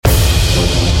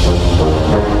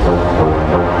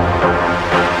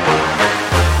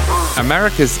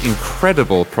America's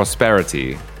incredible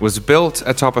prosperity was built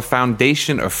atop a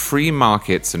foundation of free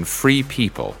markets and free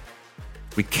people.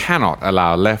 We cannot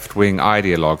allow left-wing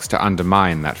ideologues to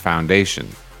undermine that foundation.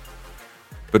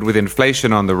 But with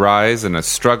inflation on the rise and a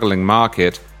struggling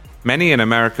market, many in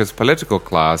America's political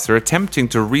class are attempting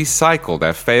to recycle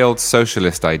their failed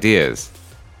socialist ideas.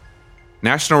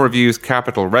 National Review's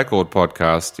Capital Record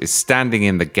podcast is standing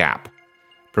in the gap,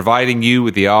 providing you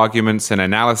with the arguments and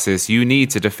analysis you need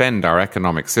to defend our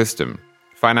economic system.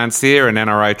 Financier and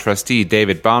NRI trustee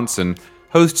David Bahnsen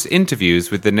hosts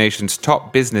interviews with the nation's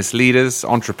top business leaders,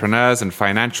 entrepreneurs, and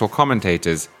financial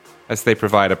commentators as they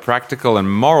provide a practical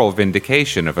and moral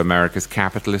vindication of America's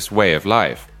capitalist way of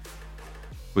life.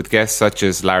 With guests such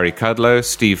as Larry Kudlow,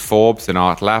 Steve Forbes, and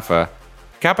Art Laffer,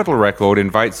 Capital Record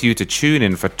invites you to tune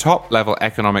in for top-level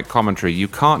economic commentary you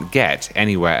can't get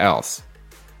anywhere else.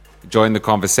 Join the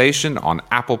conversation on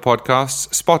Apple Podcasts,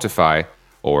 Spotify,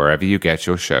 or wherever you get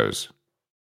your shows.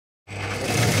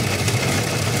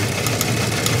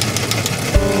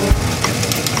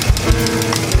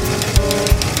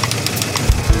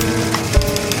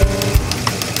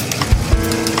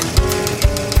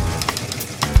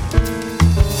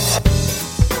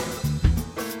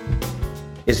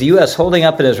 Is the U.S. holding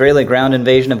up an Israeli ground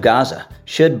invasion of Gaza?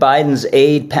 Should Biden's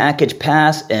aid package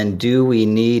pass? And do we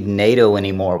need NATO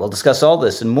anymore? We'll discuss all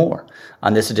this and more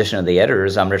on this edition of The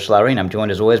Editors. I'm Rich Lowry, and I'm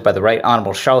joined as always by the Right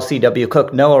Honorable Charles C.W.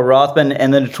 Cook, Noah Rothman,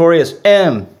 and the notorious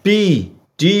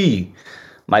MBD,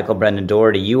 Michael Brendan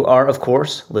Doherty. You are, of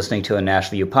course, listening to a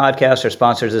National View podcast. Our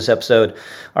sponsors this episode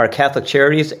are Catholic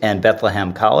Charities and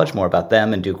Bethlehem College. More about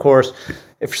them in due course.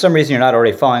 If for some reason you're not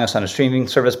already following us on a streaming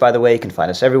service, by the way, you can find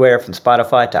us everywhere from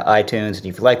Spotify to iTunes. And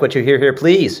if you like what you hear here,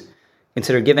 please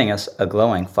consider giving us a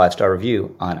glowing 5-star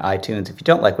review on iTunes. If you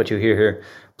don't like what you hear here,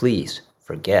 please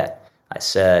forget I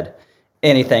said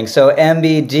anything. So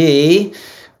MBD,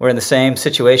 we're in the same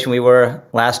situation we were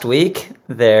last week.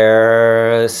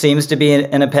 There seems to be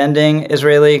an impending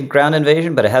Israeli ground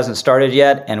invasion, but it hasn't started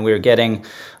yet, and we're getting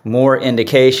more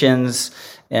indications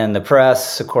in the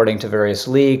press, according to various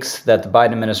leaks, that the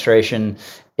Biden administration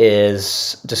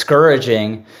is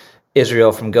discouraging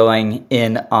Israel from going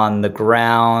in on the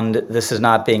ground. This is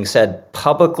not being said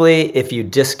publicly. If you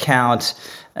discount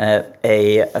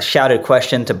a shouted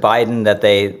question to Biden that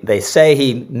they say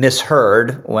he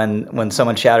misheard when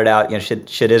someone shouted out,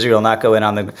 should Israel not go in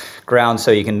on the ground so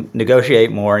you can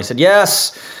negotiate more? And he said,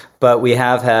 yes, but we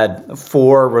have had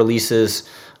 4 releases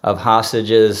of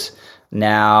hostages.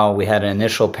 Now, we had an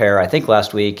initial pair, I think,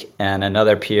 last week, and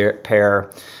another pair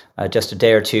just a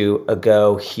day or two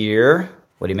ago here.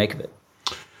 What do you make of it?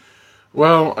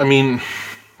 Well, I mean,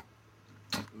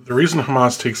 the reason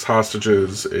Hamas takes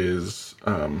hostages is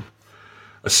a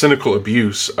cynical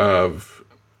abuse of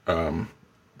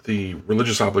the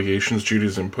religious obligations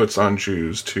Judaism puts on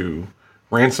Jews to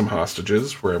ransom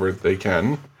hostages wherever they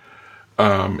can.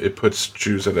 It puts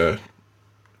Jews at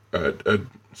a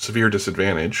severe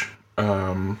disadvantage.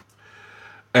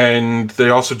 And they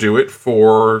also do it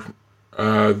for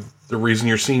the reason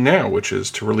you're seeing now, which is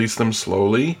to release them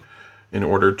slowly in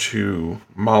order to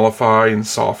mollify and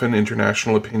soften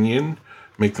international opinion,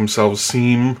 make themselves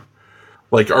seem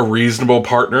like a reasonable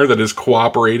partner that is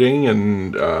cooperating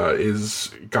and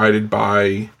is guided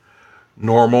by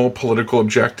normal political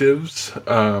objectives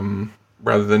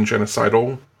rather than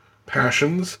genocidal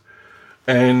passions.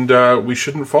 And we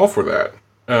shouldn't fall for that.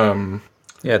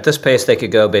 Yeah, at this pace, they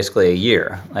could go basically a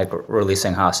year, like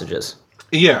releasing hostages.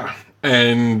 Yeah,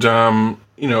 and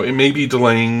it may be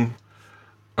delaying.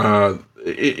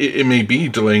 It may be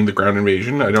delaying the ground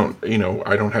invasion. I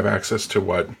don't have access to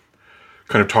what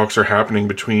kind of talks are happening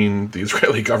between the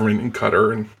Israeli government and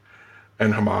Qatar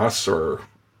and Hamas, or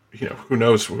who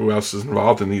knows who else is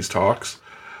involved in these talks.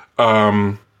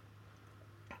 And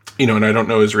I don't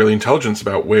know Israeli intelligence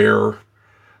about where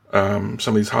some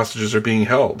of these hostages are being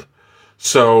held.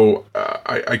 So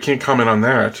I can't comment on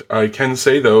that. I can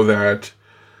say, though, that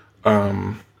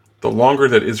the longer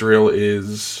that Israel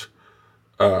is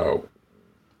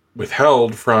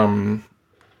withheld from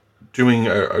doing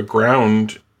a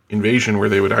ground invasion where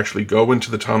they would actually go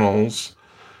into the tunnels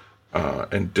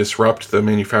and disrupt the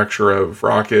manufacture of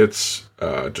rockets,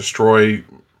 destroy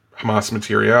Hamas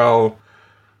materiel,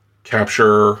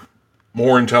 capture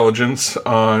more intelligence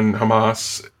on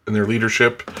Hamas and their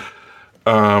leadership,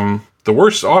 the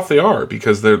worse off they are,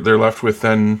 because they're left with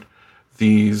then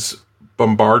these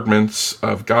bombardments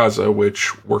of Gaza,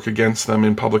 which work against them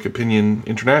in public opinion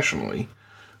internationally.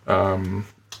 And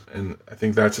I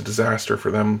think that's a disaster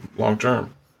for them long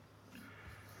term.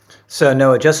 So,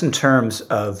 Noah, just in terms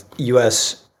of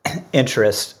U.S.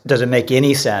 interest, does it make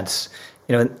any sense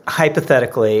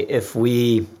hypothetically, if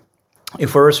we're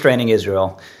restraining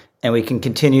Israel and we can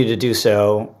continue to do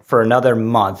so for another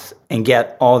month and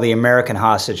get all the American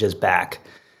hostages back,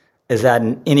 is that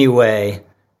in any way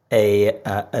a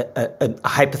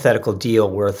hypothetical deal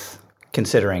worth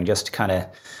considering, just to kind of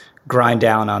grind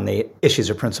down on the issues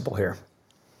of principle here?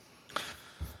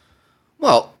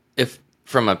 Well, if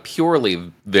from a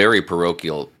purely very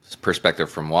parochial perspective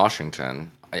from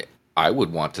Washington, I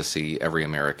would want to see every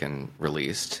American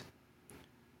released.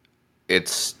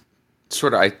 It's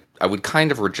sort of, I would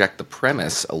kind of reject the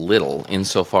premise a little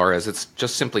insofar as it's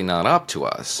just simply not up to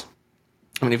us.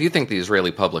 I mean, if you think the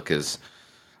Israeli public is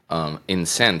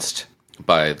incensed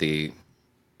by the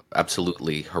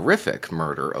absolutely horrific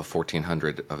murder of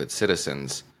 1,400 of its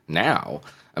citizens now,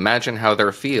 imagine how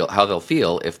they'll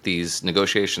feel if these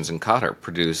negotiations in Qatar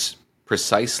produce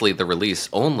precisely the release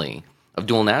only of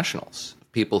dual nationals,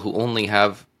 people who only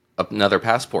have another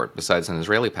passport besides an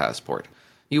Israeli passport.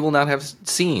 You will not have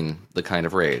seen the kind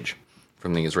of rage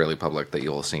from the Israeli public that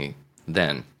you will see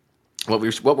then. What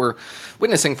we're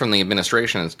witnessing from the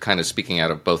administration is kind of speaking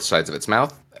out of both sides of its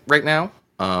mouth right now,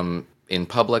 in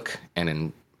public and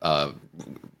in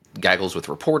gaggles with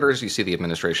reporters. You see the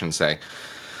administration say,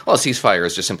 well, a ceasefire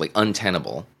is just simply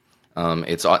untenable.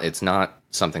 It's not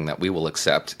something that we will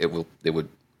accept. It would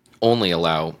only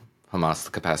allow Hamas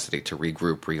the capacity to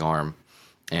regroup, rearm,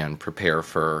 and prepare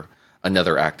for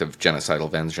another act of genocidal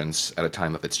vengeance at a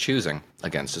time of its choosing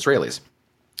against Israelis.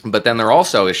 But then they're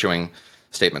also issuing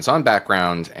statements on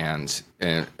background and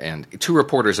two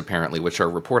reporters apparently, which are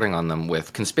reporting on them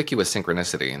with conspicuous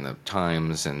synchronicity in the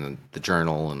Times and the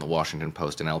Journal and the Washington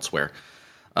Post and elsewhere,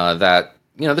 that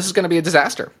this is going to be a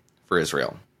disaster for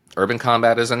Israel. Urban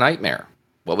combat is a nightmare.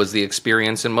 What was the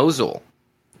experience in Mosul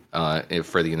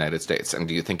for the United States? And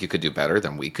do you think you could do better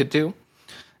than we could do?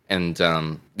 And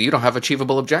you don't have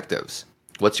achievable objectives.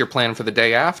 What's your plan for the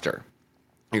day after?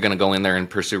 You're going to go in there and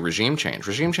pursue regime change.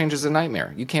 Regime change is a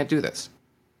nightmare. You can't do this.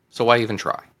 So why even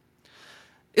try?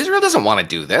 Israel doesn't want to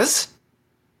do this.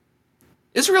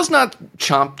 Israel's not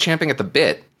champing at the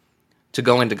bit to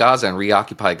go into Gaza and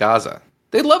reoccupy Gaza.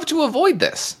 They'd love to avoid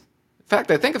this. In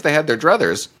fact, I think if they had their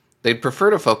druthers, they'd prefer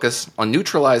to focus on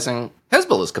neutralizing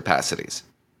Hezbollah's capacities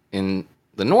in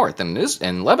the north and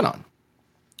in Lebanon.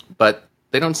 But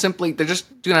they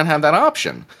just do not have that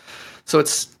option. So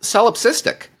it's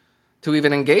solipsistic to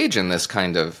even engage in this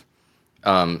kind of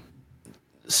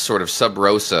sort of sub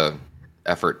rosa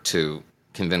effort to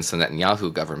convince the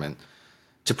Netanyahu government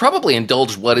to probably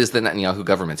indulge what is the Netanyahu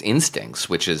government's instincts,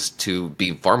 which is to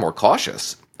be far more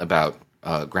cautious about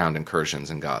ground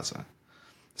incursions in Gaza.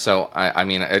 So,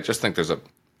 I just think there's a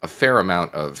fair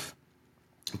amount of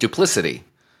duplicity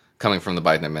coming from the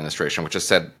Biden administration, which has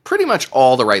said pretty much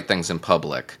all the right things in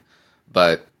public,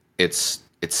 but it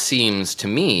seems to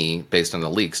me, based on the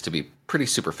leaks, to be pretty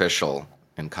superficial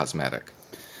and cosmetic.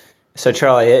 So,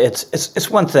 Charlie, it's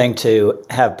one thing to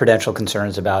have prudential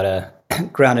concerns about a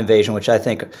ground invasion, which I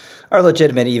think are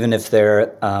legitimate, even if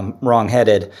they're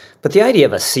wrong-headed. But the idea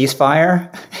of a ceasefire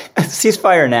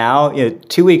now,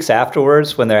 2 weeks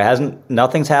afterwards, when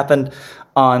nothing's happened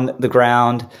on the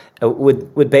ground,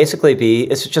 would basically be,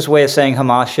 it's just a way of saying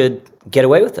Hamas should get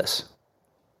away with this.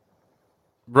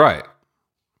 Right.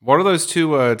 What do those two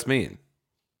words mean?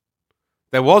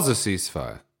 There was a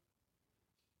ceasefire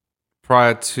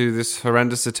prior to this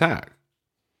horrendous attack.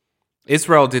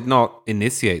 Israel did not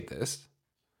initiate this.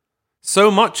 So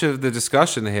much of the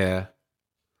discussion here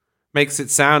makes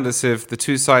it sound as if the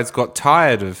two sides got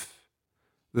tired of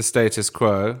the status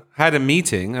quo, had a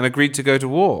meeting, and agreed to go to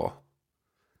war.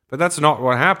 But that's not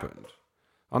what happened.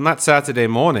 On that Saturday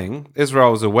morning,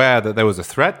 Israel was aware that there was a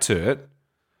threat to it,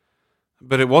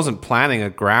 but it wasn't planning a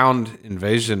ground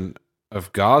invasion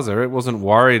of Gaza. It wasn't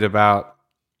worried about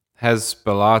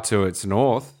Hezbollah to its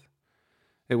north.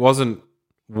 It wasn't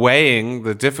weighing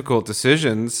the difficult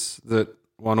decisions that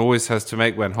one always has to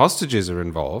make when hostages are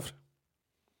involved.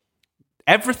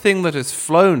 Everything that has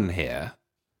flown here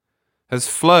has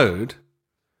flowed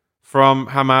from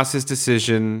Hamas's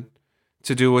decision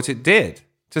to do what it did.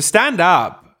 To stand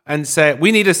up and say,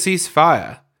 we need a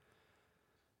ceasefire,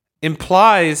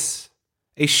 implies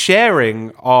a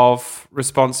sharing of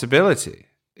responsibility.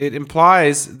 It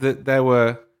implies that there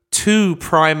were two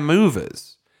prime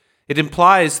movers. It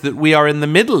implies that we are in the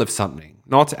middle of something,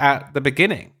 not at the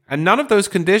beginning. And none of those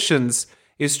conditions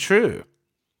is true.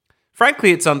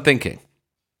 Frankly, it's unthinking.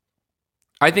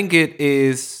 I think it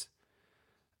is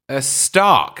a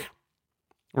stark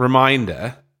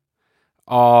reminder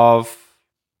of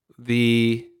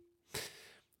the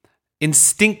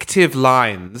instinctive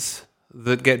lines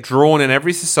that get drawn in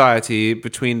every society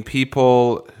between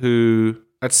people who,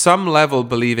 at some level,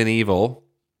 believe in evil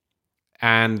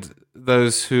and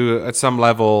those who, at some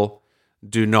level,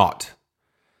 do not.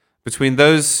 Between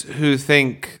those who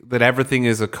think that everything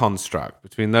is a construct,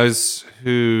 between those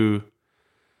who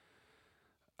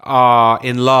are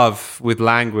in love with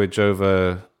language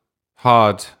over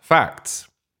hard facts.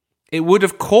 It would,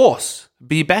 of course,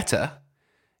 be better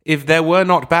if there were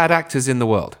not bad actors in the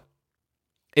world.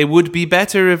 It would be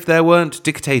better if there weren't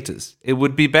dictators. It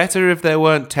would be better if there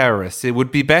weren't terrorists. It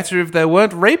would be better if there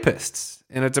weren't rapists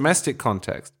in a domestic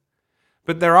context.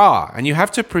 But there are, and you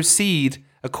have to proceed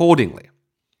accordingly.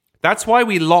 That's why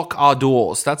we lock our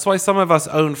doors. That's why some of us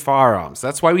own firearms.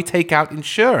 That's why we take out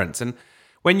insurance. And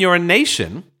when you're a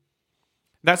nation,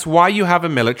 that's why you have a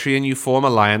military and you form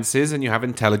alliances and you have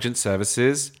intelligence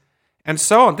services and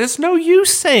so on. There's no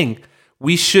use saying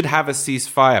we should have a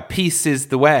ceasefire. Peace is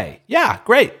the way. Yeah,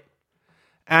 great.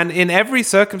 And in every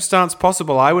circumstance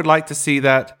possible, I would like to see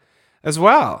that as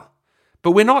well.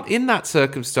 But we're not in that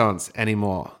circumstance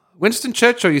anymore. Winston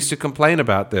Churchill used to complain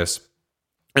about this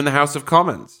in the House of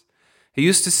Commons. He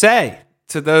used to say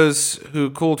to those who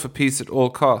called for peace at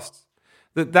all costs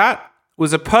that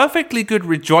was a perfectly good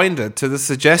rejoinder to the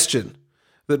suggestion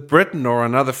that Britain or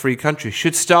another free country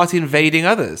should start invading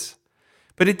others.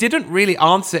 But it didn't really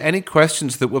answer any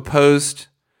questions that were posed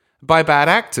by bad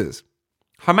actors.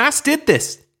 Hamas did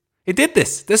this. It did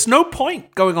this. There's no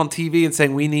point going on TV and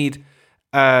saying we need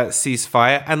a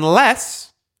ceasefire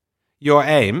unless your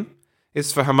aim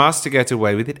is for Hamas to get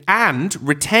away with it and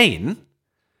retain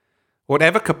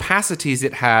whatever capacities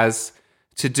it has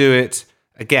to do it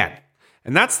again.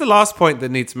 And that's the last point that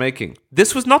needs making.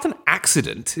 This was not an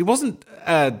accident. It wasn't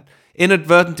an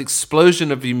inadvertent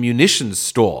explosion of a munitions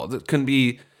store that can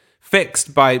be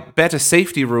fixed by better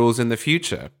safety rules in the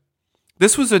future.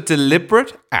 This was a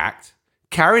deliberate act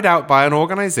carried out by an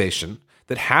organization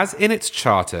that has in its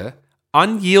charter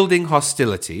unyielding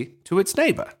hostility to its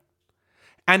neighbor.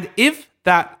 And if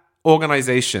that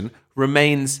organization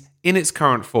remains in its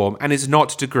current form and is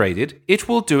not degraded, it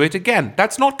will do it again.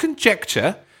 That's not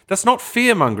conjecture. That's not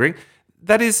fear-mongering.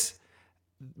 That is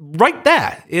right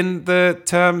there in the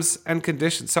terms and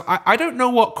conditions. So I don't know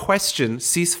what question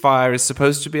ceasefire is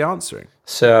supposed to be answering.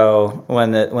 So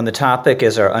when the topic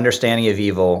is our understanding of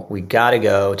evil, we got to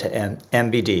go to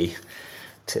MBD,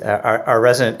 to our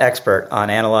resident expert on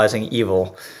analyzing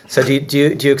evil. So do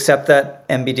you accept that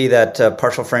MBD, that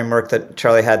partial framework that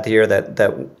Charlie had here,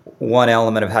 that one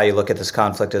element of how you look at this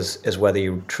conflict is whether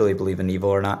you truly believe in evil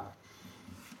or not?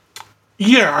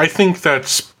 Yeah, I think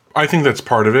that's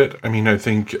part of it. I mean, I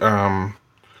think I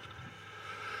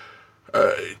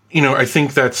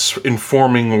think that's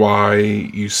informing why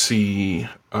you see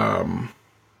a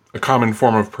common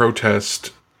form of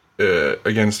protest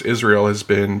against Israel has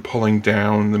been pulling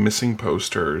down the missing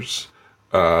posters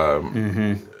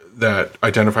that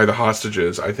identify the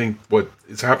hostages. I think what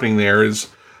is happening there is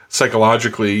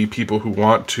psychologically people who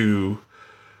want to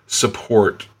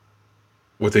support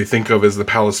what they think of as the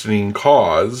Palestinian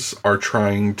cause are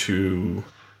trying to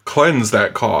cleanse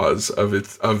that cause of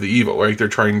the evil, right? They're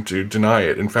trying to deny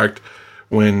it. In fact,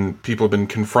 when people have been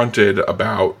confronted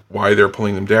about why they're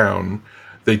pulling them down,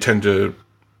 they tend to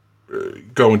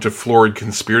go into florid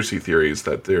conspiracy theories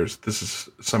that this is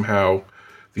somehow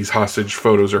these hostage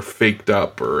photos are faked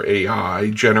up or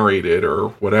AI generated or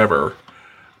whatever,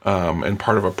 and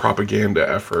part of a propaganda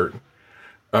effort.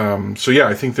 So yeah,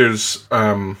 I think there's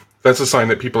that's a sign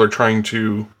that people are trying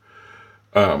to,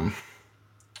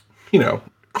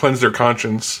 cleanse their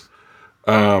conscience,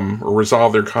 or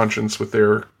resolve their conscience with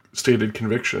their stated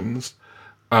convictions.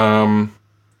 And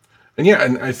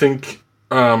I think,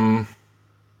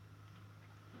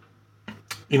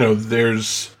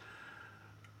 there's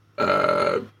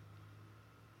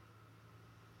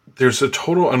a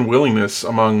total unwillingness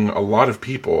among a lot of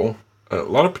people, a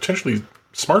lot of potentially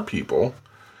smart people,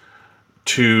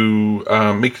 to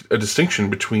make a distinction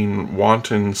between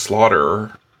wanton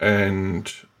slaughter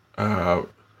and, an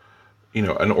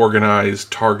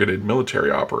organized, targeted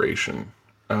military operation.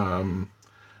 And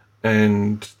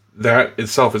that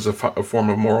itself is a form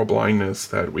of moral blindness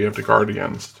that we have to guard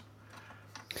against.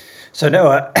 So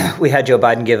Noah, we had Joe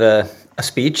Biden give a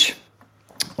speech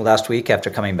last week after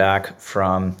coming back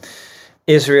from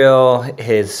Israel.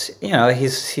 He's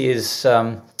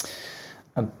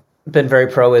been very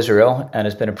pro-Israel and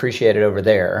has been appreciated over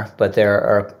there, but there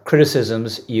are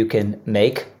criticisms you can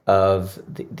make of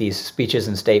these speeches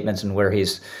and statements and where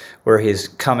he's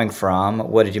coming from.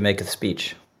 What did you make of the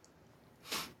speech?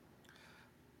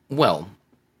 Well,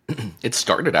 it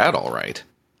started out all right.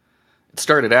 It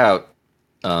started out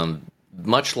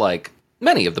much like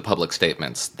many of the public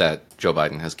statements that Joe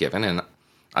Biden has given, and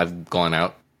I've gone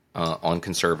out on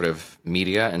conservative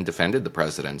media and defended the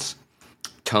president's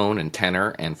tone and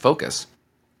tenor and focus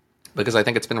because I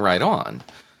think it's been right on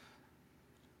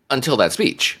until that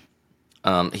speech.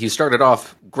 He started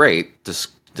off great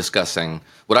discussing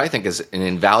what I think is an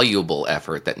invaluable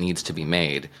effort that needs to be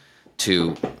made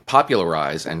to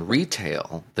popularize and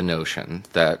retail the notion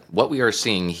that what we are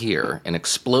seeing here, an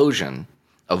explosion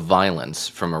of violence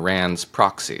from Iran's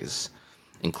proxies,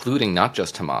 including not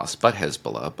just Hamas, but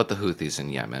Hezbollah, but the Houthis in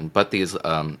Yemen, but these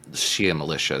Shia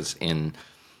militias in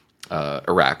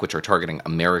Iraq, which are targeting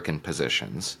American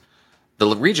positions.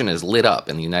 The region is lit up,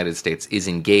 and the United States is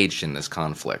engaged in this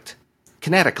conflict,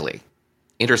 kinetically,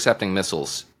 intercepting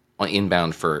missiles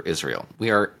inbound for Israel.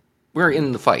 We're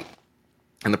in the fight,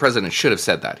 and the president should have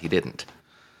said that. He didn't.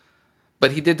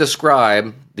 But he did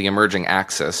describe the emerging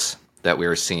axis that we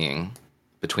are seeing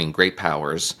between great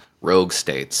powers, rogue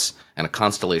states, and a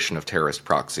constellation of terrorist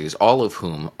proxies, all of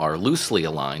whom are loosely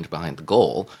aligned behind the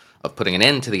goal of putting an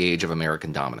end to the age of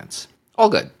American dominance. All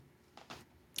good.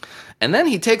 And then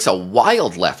he takes a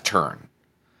wild left turn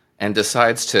and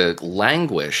decides to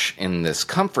languish in this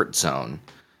comfort zone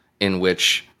in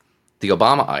which the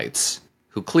Obamaites,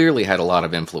 who clearly had a lot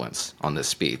of influence on this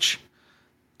speech,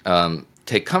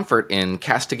 take comfort in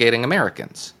castigating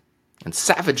Americans and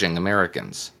savaging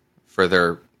Americans for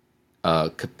their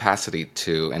capacity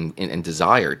to and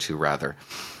desire to rather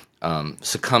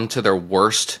succumb to their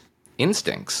worst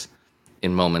instincts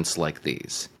in moments like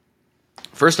these.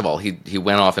 First of all, he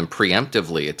went off and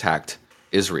preemptively attacked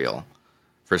Israel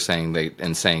for saying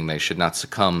they should not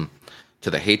succumb to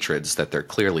the hatreds that they're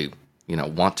clearly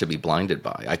want to be blinded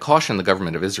by. I caution the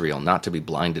government of Israel not to be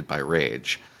blinded by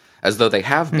rage, as though they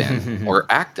have been or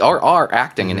are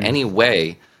acting in any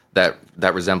way that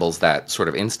resembles that sort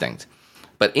of instinct.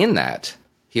 But in that,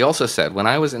 he also said, when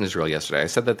I was in Israel yesterday, I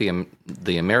said that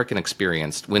the American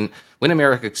experienced, when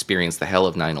America experienced the hell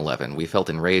of 9/11, we felt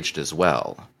enraged as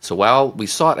well. So while we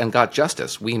sought and got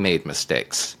justice, we made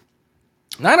mistakes.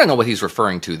 Now, I don't know what he's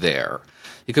referring to there.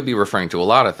 He could be referring to a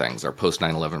lot of things, our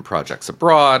post-9/11 projects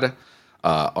abroad,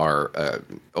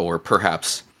 or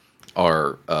perhaps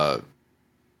our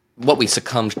what we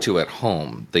succumbed to at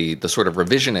home, the sort of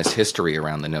revisionist history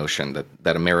around the notion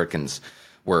that Americans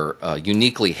were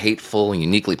uniquely hateful and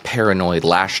uniquely paranoid,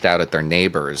 lashed out at their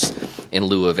neighbors in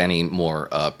lieu of any more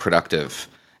productive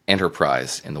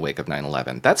enterprise in the wake of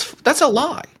 9/11. That's a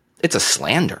lie. It's a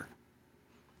slander.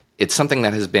 It's something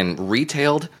that has been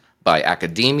retailed by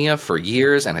academia for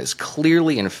years and has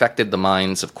clearly infected the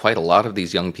minds of quite a lot of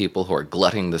these young people who are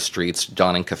glutting the streets,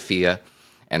 donning keffiyeh,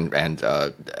 and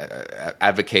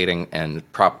advocating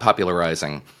and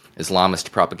popularizing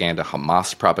Islamist propaganda,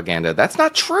 Hamas propaganda. That's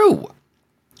not true.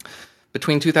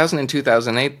 Between 2000 and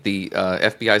 2008, the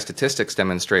FBI statistics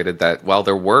demonstrated that while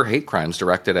there were hate crimes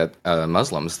directed at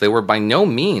Muslims, they were by no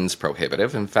means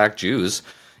prohibitive. In fact, Jews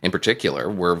in particular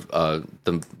were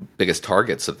the biggest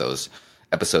targets of those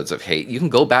episodes of hate. You can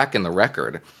go back in the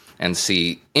record and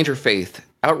see interfaith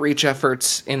outreach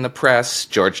efforts in the press,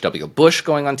 George W. Bush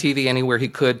going on TV anywhere he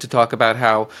could to talk about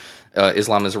how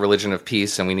Islam is a religion of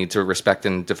peace and we need to respect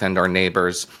and defend our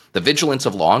neighbors, the vigilance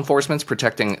of law enforcement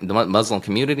protecting the Muslim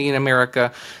community in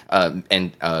America,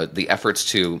 and the efforts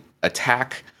to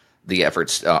attack the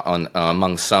efforts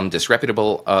among some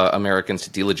disreputable Americans to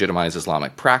delegitimize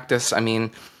Islamic practice. I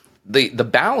mean, the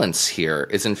balance here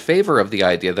is in favor of the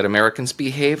idea that Americans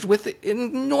behaved with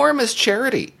enormous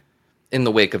charity in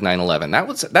the wake of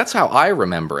 9/11. That's how I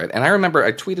remember it. And I remember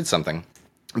I tweeted something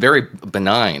very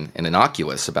benign and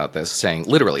innocuous about this, saying,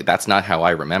 literally, that's not how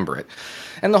I remember it.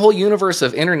 And the whole universe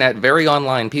of internet, very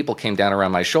online people came down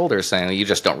around my shoulders saying, you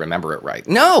just don't remember it right.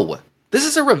 No! This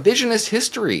is a revisionist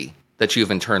history that you've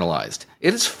internalized.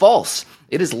 It is false.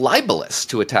 It is libelous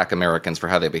to attack Americans for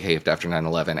how they behaved after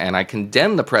 9/11, and I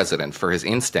condemn the president for his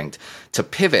instinct to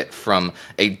pivot from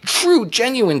a true,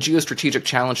 genuine geostrategic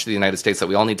challenge to the United States that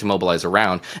we all need to mobilize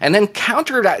around, and then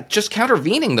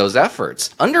countervening those efforts,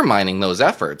 undermining those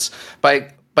efforts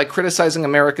by criticizing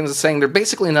Americans and saying they're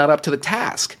basically not up to the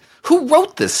task. Who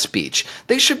wrote this speech?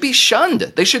 They should be shunned.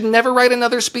 They should never write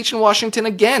another speech in Washington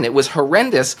again. It was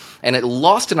horrendous, and it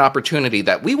lost an opportunity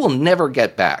that we will never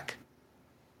get back.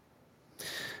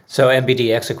 So,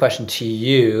 MBDX, a question to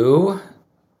you.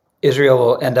 Israel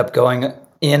will end up going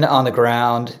in on the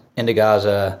ground into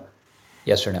Gaza,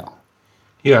 yes or no?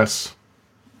 Yes.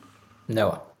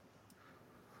 Noah.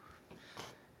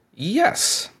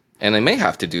 Yes. And they may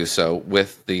have to do so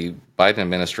with the Biden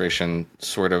administration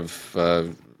sort of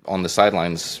on the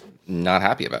sidelines, not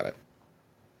happy about it.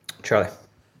 Charlie.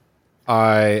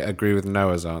 I agree with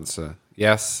Noah's answer.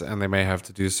 Yes, and they may have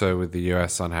to do so with the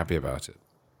US unhappy about it.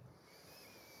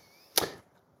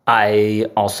 I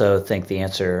also think the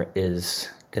answer is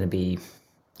going to be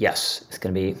yes. It's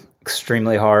going to be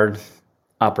extremely hard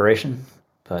operation,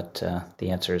 but the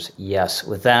answer is yes.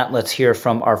 With that, let's hear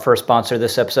from our first sponsor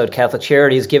this episode, Catholic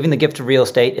Charities. Giving the gift of real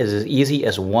estate is as easy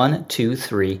as 1, 2,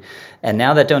 3. And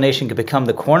now that donation can become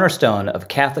the cornerstone of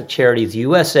Catholic Charities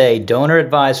USA Donor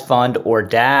Advised Fund, or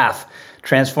DAF.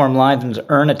 Transform lives and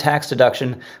earn a tax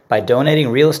deduction by donating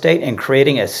real estate and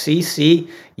creating a CC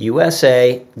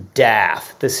USA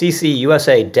DAF. The CC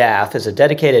USA DAF is a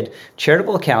dedicated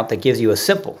charitable account that gives you a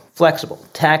simple, flexible,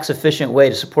 tax-efficient way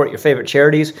to support your favorite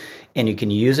charities, and you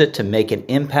can use it to make an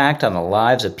impact on the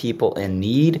lives of people in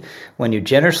need. When you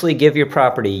generously give your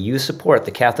property, you support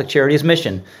the Catholic Charities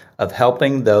mission of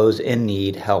helping those in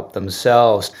need help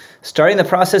themselves. Starting the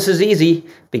process is easy.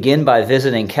 Begin by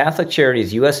visiting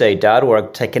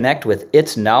CatholicCharitiesUSA.org to connect with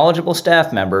its knowledgeable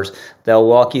staff members. They'll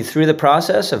walk you through the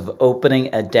process of opening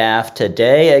a DAF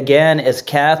today. Again, it's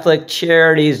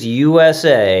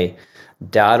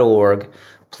CatholicCharitiesUSA.org.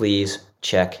 Please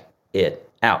check it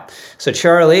out. So,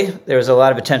 Charlie, there was a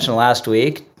lot of attention last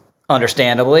week,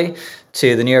 understandably,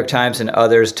 to the New York Times and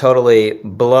others totally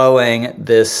blowing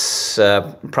this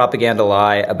propaganda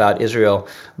lie about Israel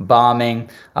bombing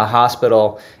a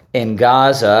hospital in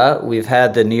Gaza. We've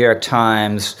had the New York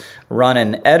Times run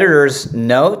an editor's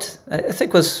note, I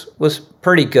think was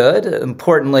pretty good.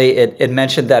 Importantly, it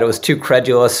mentioned that it was too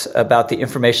credulous about the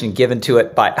information given to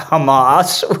it by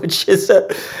Hamas, which is a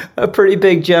pretty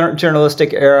big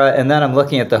journalistic error. And then I'm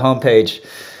looking at the homepage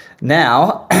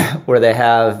now, where they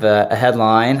have a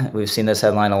headline. We've seen this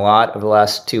headline a lot over the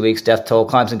last 2 weeks. Death toll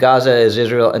climbs in Gaza as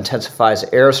Israel intensifies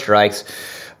airstrikes.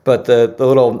 But the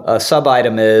little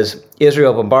sub-item is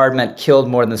Israel bombardment killed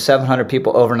more than 700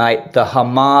 people overnight. The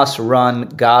Hamas-run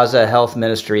Gaza Health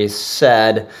Ministry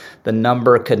said the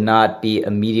number could not be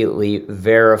immediately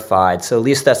verified. So at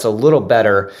least that's a little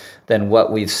better than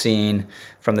what we've seen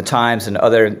from the Times and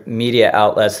other media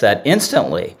outlets that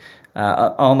instantly,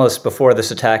 almost before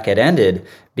this attack had ended,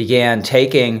 began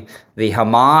taking the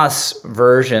Hamas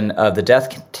version of the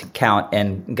death count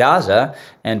in Gaza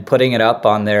and putting it up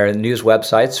on their news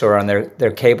websites or on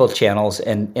their cable channels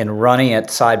and running it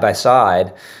side by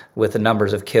side with the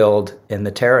numbers of killed in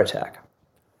the terror attack.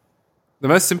 The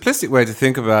most simplistic way to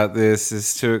think about this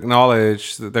is to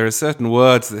acknowledge that there are certain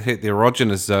words that hit the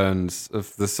erogenous zones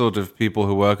of the sort of people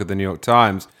who work at the New York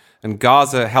Times, and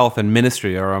Gaza Health and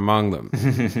Ministry are among them.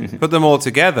 Put them all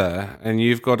together, and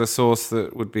you've got a source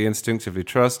that would be instinctively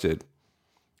trusted.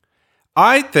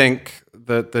 I think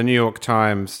that the New York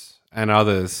Times and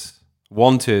others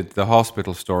wanted the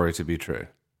hospital story to be true,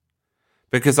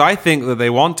 because I think that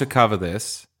they want to cover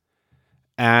this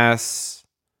as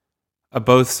a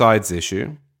both sides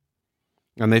issue,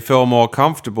 and they feel more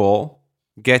comfortable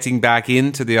getting back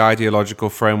into the ideological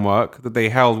framework that they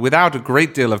held without a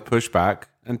great deal of pushback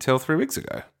until 3 weeks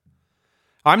ago.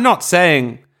 I'm not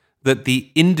saying that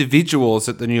the individuals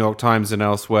at the New York Times and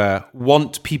elsewhere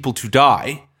want people to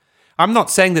die. I'm not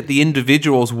saying that the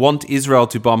individuals want Israel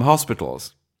to bomb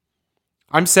hospitals.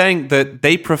 I'm saying that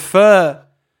they prefer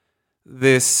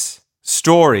this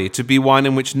story to be one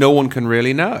in which no one can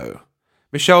really know.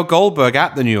 Michelle Goldberg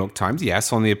at the New York Times,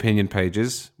 yes, on the opinion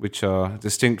pages, which are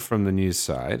distinct from the news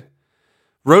side,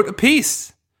 wrote a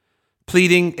piece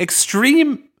pleading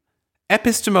extreme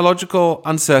epistemological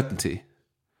uncertainty.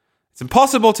 It's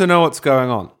impossible to know what's going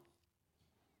on.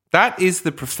 That is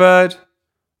the preferred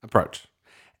approach.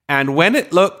 And when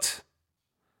it looked,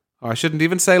 or I shouldn't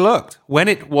even say looked, when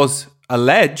it was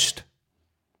alleged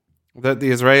that the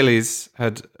Israelis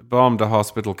had bombed a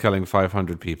hospital killing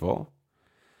 500 people,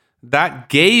 that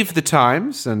gave the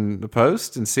Times and the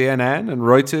Post and CNN and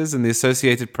Reuters and the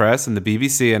Associated Press and the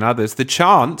BBC and others the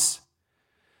chance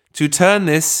to turn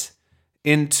this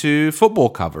into football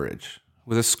coverage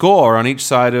with a score on each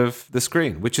side of the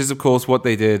screen, which is, of course, what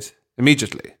they did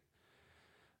immediately.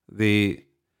 The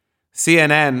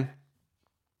CNN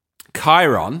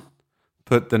Chiron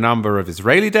put the number of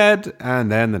Israeli dead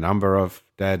and then the number of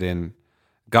dead in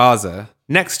Gaza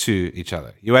next to each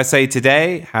other. USA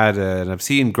Today had an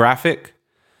obscene graphic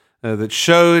that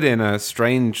showed in a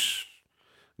strange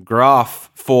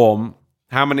graph form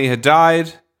how many had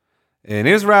died in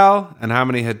Israel and how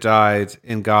many had died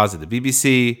in Gaza. The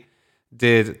BBC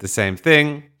did the same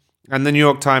thing, and the New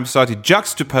York Times started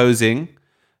juxtaposing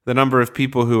the number of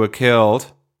people who were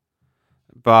killed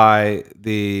by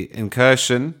the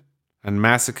incursion and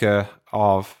massacre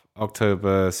of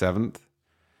October 7th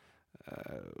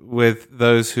with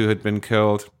those who had been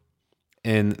killed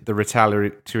in the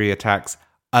retaliatory attacks,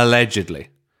 allegedly.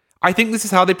 I think this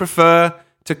is how they prefer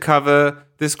to cover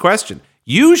this question.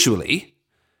 Usually,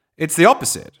 it's the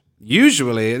opposite.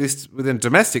 Usually, at least within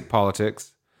domestic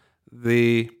politics,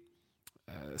 the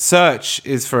search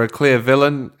is for a clear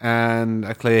villain and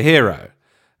a clear hero.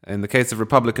 In the case of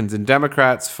Republicans and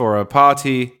Democrats, for a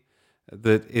party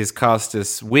that is cast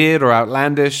as weird or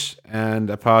outlandish and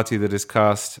a party that is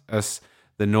cast as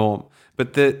the norm.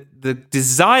 But the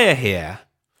desire here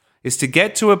is to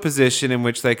get to a position in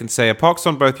which they can say a pox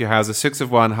on both your houses, 6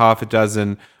 of one, half a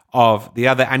dozen of the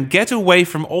other, and get away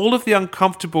from all of the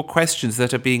uncomfortable questions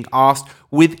that are being asked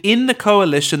within the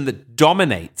coalition that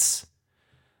dominates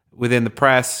within the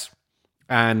press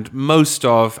and most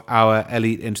of our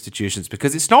elite institutions,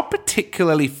 because it's not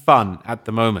particularly fun at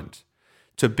the moment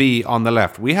to be on the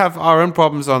left. We have our own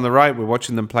problems on the right. We're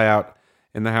watching them play out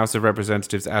in the House of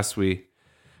Representatives as we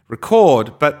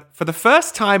record. But for the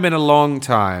first time in a long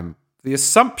time, the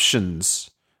assumptions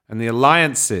and the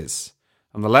alliances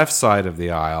on the left side of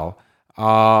the aisle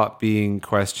are being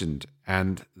questioned.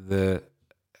 And the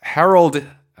herald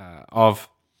of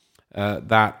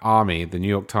that army, the New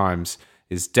York Times,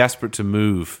 is desperate to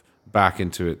move back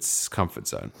into its comfort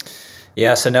zone.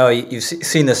 Yeah, so no, you've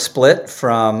seen the split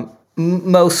from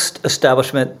most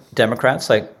establishment Democrats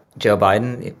like Joe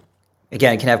Biden.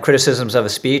 Again, you can have criticisms of a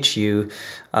speech. You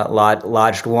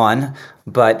lodged one,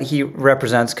 but he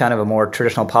represents kind of a more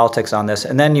traditional politics on this.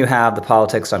 And then you have the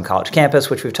politics on college campus,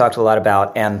 which we've talked a lot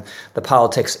about, and the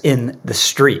politics in the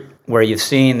street, where you've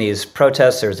seen these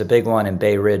protests. There's a big one in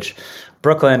Bay Ridge,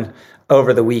 Brooklyn,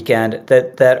 over the weekend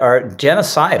that are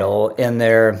genocidal in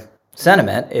their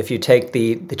sentiment if you take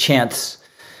the chants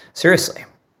seriously.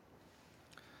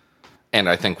 And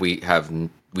I think we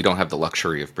don't have the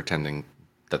luxury of pretending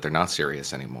that they're not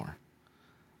serious anymore.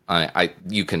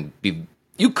 You can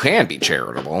be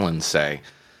charitable and say,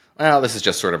 well, this is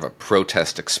just sort of a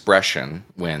protest expression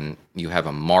when you have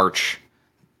a march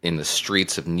in the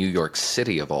streets of New York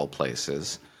City, of all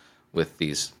places, with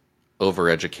these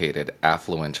overeducated,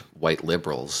 affluent white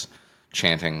liberals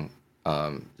chanting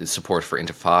support for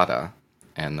Intifada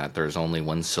and that there's only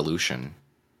one solution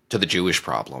to the Jewish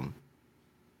problem.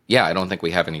 Yeah, I don't think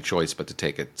we have any choice but to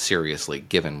take it seriously,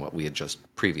 given what we had just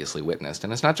previously witnessed.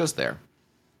 And it's not just there.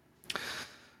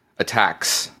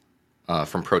 Attacks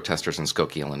from protesters in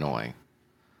Skokie, Illinois.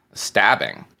 A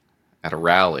stabbing at a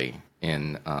rally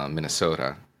in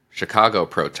Minnesota. Chicago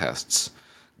protests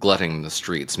glutting the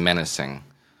streets, menacing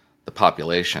the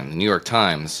population. The New York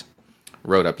Times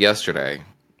wrote up yesterday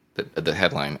the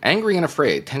headline, "Angry and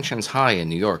Afraid, Tensions High in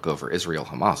New York Over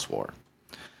Israel-Hamas War."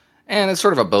 And it's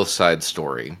sort of a both sides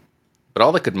story. But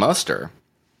all they could muster,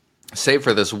 save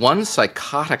for this one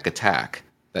psychotic attack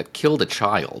that killed a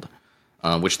child,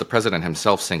 which the president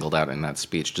himself singled out in that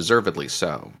speech, deservedly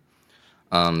so,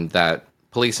 that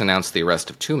police announced the arrest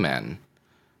of 2 men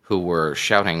who were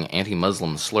shouting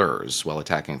anti-Muslim slurs while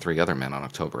attacking 3 other men on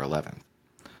October 11th.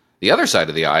 The other side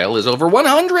of the aisle is over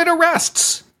 100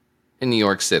 arrests in New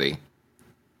York City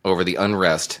over the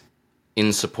unrest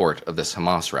in support of this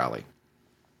Hamas rally.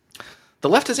 The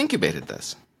left has incubated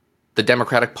this. The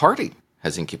Democratic Party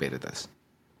has incubated this.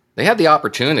 They had the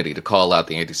opportunity to call out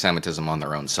the anti-Semitism on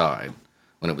their own side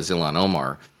when it was Ilhan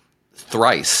Omar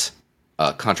thrice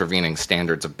contravening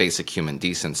standards of basic human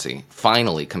decency,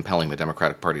 finally compelling the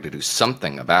Democratic Party to do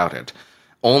something about it,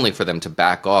 only for them to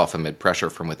back off amid pressure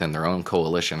from within their own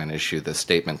coalition and issue this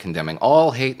statement condemning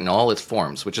all hate in all its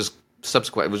forms, which is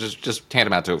just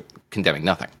tantamount to condemning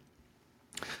nothing.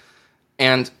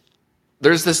 And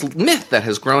there's this myth that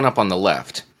has grown up on the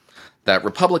left that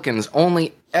Republicans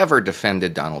only ever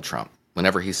defended Donald Trump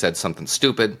whenever he said something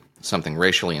stupid, something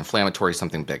racially inflammatory,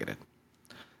 something bigoted.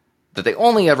 That they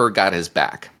only ever got his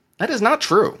back. That is not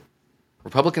true.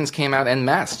 Republicans came out en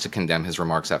masse to condemn his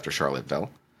remarks after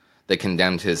Charlottesville. They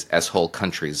condemned his S-hole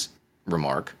countries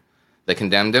remark. They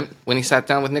condemned him when he sat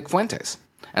down with Nick Fuentes.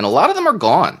 And a lot of them are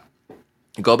gone.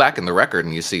 You go back in the record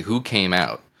and you see who came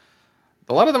out.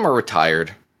 A lot of them are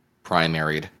retired,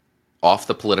 primaried, off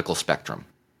the political spectrum.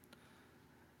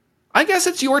 I guess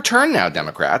it's your turn now,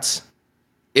 Democrats.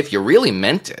 If you really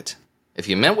meant it, if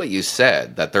you meant what you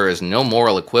said, that there is no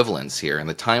moral equivalence here and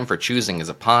the time for choosing is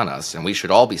upon us and we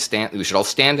should all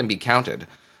stand and be counted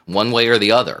one way or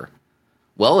the other,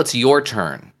 well, it's your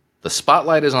turn. The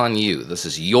spotlight is on you. This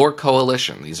is your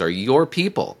coalition. These are your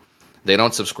people. They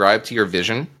don't subscribe to your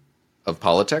vision of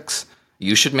politics.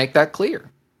 You should make that clear.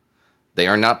 They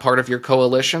are not part of your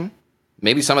coalition.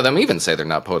 Maybe some of them even say they're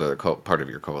not part of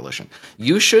your coalition.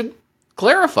 You should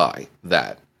clarify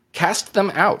that. Cast them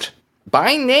out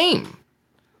by name.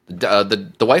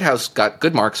 The White House got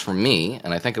good marks from me,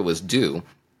 and I think it was due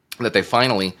that they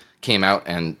finally came out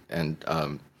and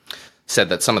said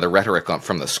that some of the rhetoric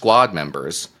from the Squad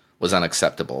members was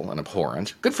unacceptable and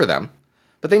abhorrent. Good for them.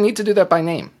 But they need to do that by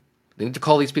name. They need to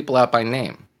call these people out by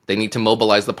name. They need to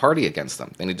mobilize the party against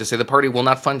them. They need to say the party will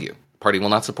not fund you. The party will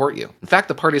not support you. In fact,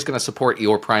 the party is going to support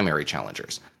your primary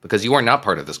challengers because you are not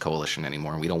part of this coalition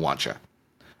anymore and we don't want you.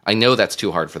 I know that's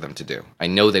too hard for them to do. I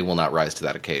know they will not rise to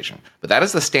that occasion. But that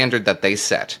is the standard that they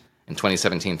set in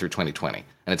 2017 through 2020.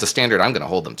 And it's a standard I'm going to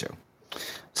hold them to.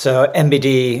 So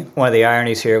MBD, one of the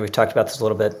ironies here, we've talked about this a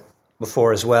little bit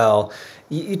before as well.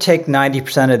 You take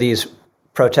 90% of these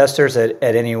protesters at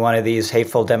any one of these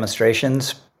hateful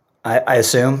demonstrations, I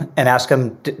assume, and ask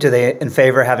them, do they in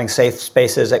favor of having safe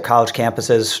spaces at college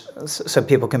campuses so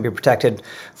people can be protected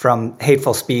from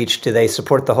hateful speech? Do they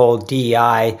support the whole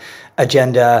DEI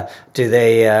agenda? Do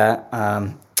they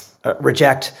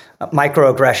reject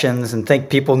microaggressions and think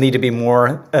people need to be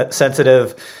more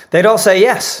sensitive? They'd all say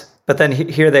yes. But then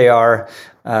here they are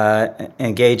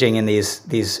engaging in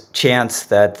these chants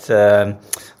that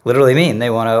literally mean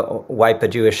they want to wipe a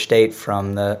Jewish state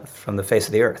from the face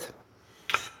of the earth.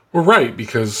 Well, right,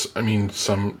 because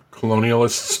some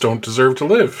colonialists don't deserve to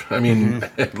live.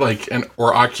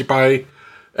 Or occupy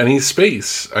any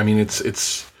space.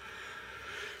 It's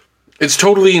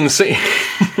totally insane.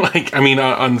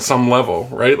 On some level,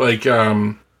 right?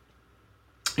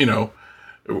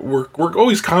 We're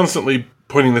always constantly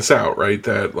pointing this out, right?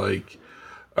 That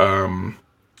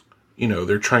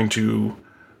they're trying to,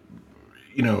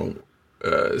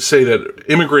 say that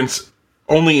immigrants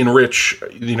only enrich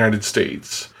the United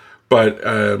States. But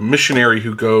a missionary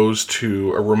who goes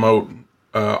to a remote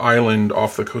island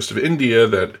off the coast of India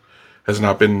that has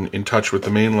not been in touch with the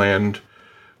mainland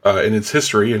in its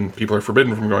history, and people are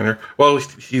forbidden from going there, well,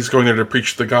 he's going there to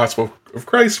preach the gospel of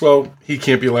Christ. Well, he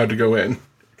can't be allowed to go in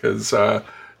because that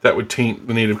would taint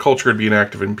the native culture. It'd be an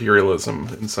act of imperialism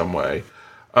in some way.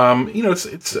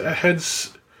 It's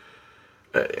heads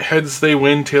they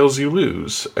win, tails you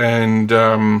lose. And,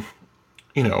 I'm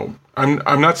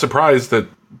not surprised that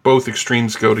both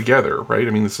extremes go together, right?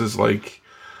 This is like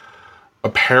a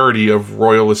parody of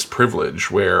royalist privilege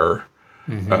where,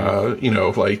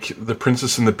 the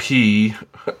princess and the pea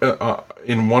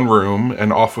in one room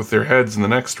and off with their heads in the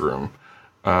next room.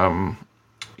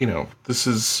 This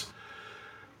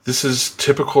is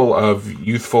typical of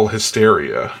youthful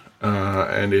hysteria,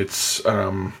 and it's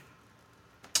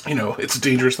it's a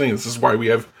dangerous thing. This is why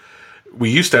we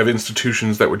used to have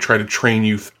institutions that would try to train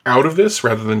youth out of this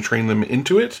rather than train them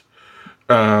into it.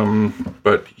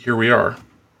 But here we are.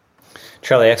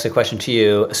 Charlie, actually a question to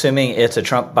you. Assuming it's a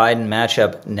Trump-Biden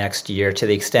matchup next year, to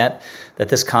the extent that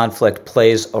this conflict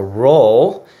plays a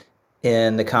role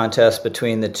in the contest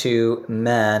between the two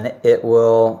men, it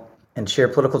will, in sheer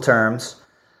political terms,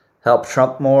 help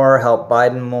Trump more, help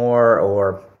Biden more,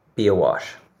 or be a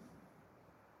wash?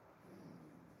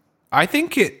 I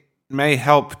think it may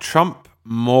help Trump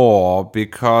more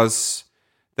because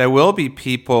there will be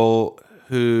people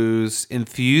whose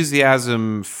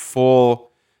enthusiasm for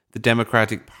the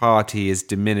Democratic Party is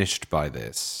diminished by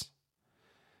this.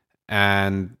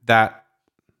 And that,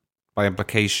 by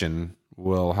implication,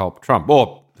 will help Trump,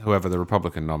 or whoever the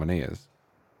Republican nominee is.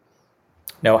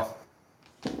 Noah?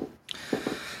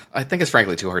 I think it's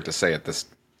frankly too hard to say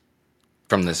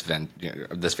from this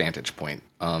vantage point.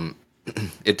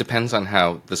 It depends on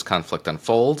how this conflict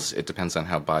unfolds. It depends on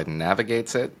how Biden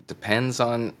navigates it. Depends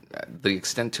on the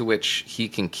extent to which he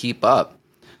can keep up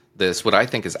this, what I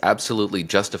think is absolutely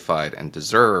justified and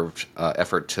deserved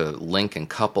effort to link and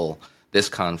couple this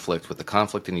conflict with the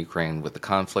conflict in Ukraine, with the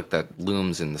conflict that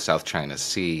looms in the South China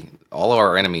Sea. All of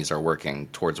our enemies are working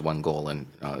towards one goal, and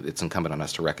it's incumbent on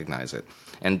us to recognize it.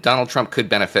 And Donald Trump could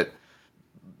benefit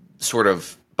sort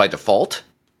of by default,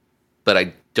 but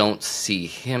I don't see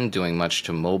him doing much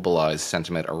to mobilize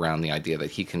sentiment around the idea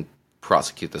that he can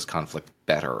prosecute this conflict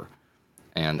better.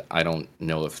 And I don't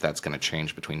know if that's going to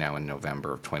change between now and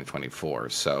November of 2024.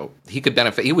 So he could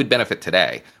benefit. He would benefit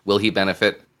today. Will he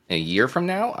benefit a year from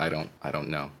now? I don't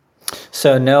know.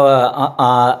 So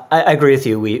Noah, I agree with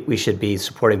you. We should be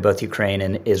supporting both Ukraine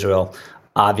and Israel,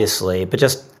 obviously. But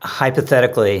just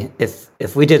hypothetically,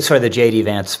 if we did sort of the J.D.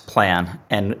 Vance plan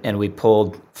and we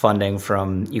pulled funding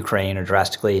from Ukraine or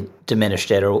drastically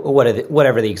diminished it, or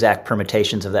whatever the exact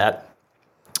permutations of that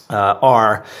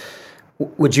are,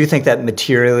 would you think that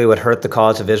materially would hurt the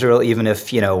cause of Israel, even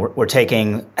if, we're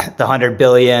taking the $100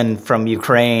 billion from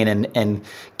Ukraine and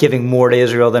giving more to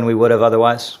Israel than we would have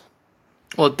otherwise?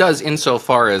 Well, it does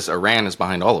insofar as Iran is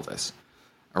behind all of this.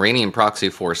 Iranian proxy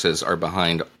forces are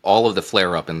behind all of the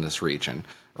flare-up in this region.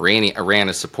 Iran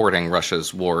is supporting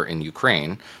Russia's war in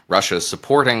Ukraine. Russia is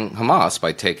supporting Hamas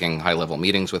by taking high-level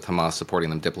meetings with Hamas, supporting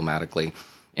them diplomatically.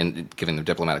 in giving them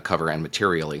diplomatic cover and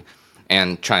materially.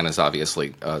 And China's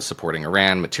obviously supporting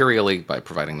Iran materially by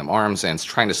providing them arms and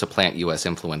trying to supplant U.S.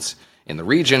 influence in the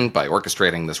region by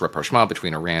orchestrating this rapprochement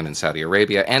between Iran and Saudi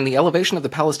Arabia. And the elevation of the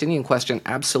Palestinian question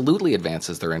absolutely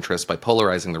advances their interests by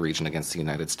polarizing the region against the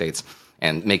United States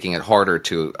and making it harder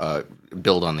to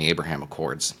build on the Abraham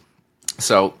Accords.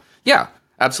 So, yeah,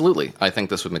 absolutely. I think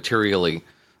this would materially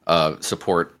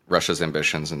support Russia's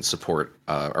ambitions and support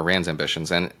Iran's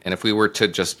ambitions. And if we were to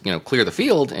just clear the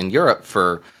field in Europe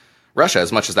for Russia,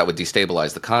 as much as that would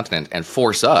destabilize the continent and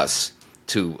force us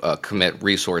to commit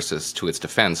resources to its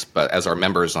defense, but as our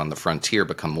members on the frontier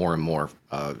become more and more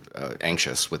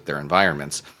anxious with their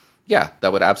environments, yeah,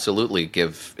 that would absolutely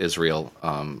give Israel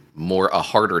a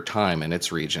harder time in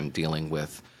its region dealing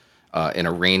with an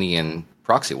Iranian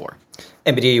proxy war.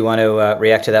 MBD, you want to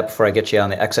react to that before I get you on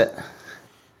the exit?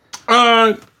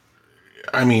 I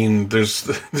mean, there's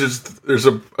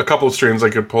a couple of strands I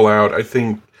could pull out. I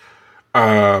think,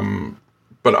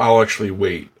 but I'll actually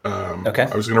wait. Okay.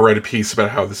 I was going to write a piece about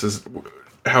how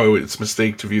it's a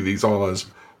mistake to view these all as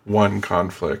one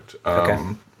conflict. Okay.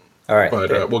 All right.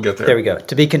 But we'll get there. There we go.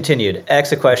 To be continued.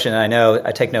 Exit question. I know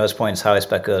I take Noah's point. It's highly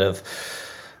speculative.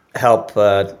 Help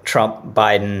Trump,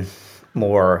 Biden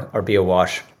more or be a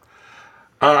wash?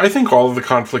 I think all of the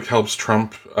conflict helps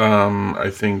Trump. I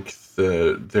think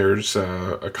there's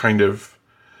a kind of,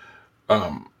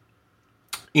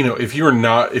 if you're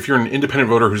an independent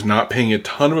voter who's not paying a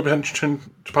ton of attention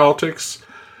to politics,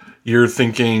 you're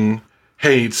thinking,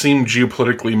 hey, it seemed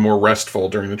geopolitically more restful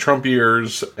during the Trump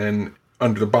years, and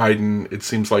under the Biden, it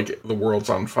seems like the world's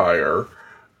on fire.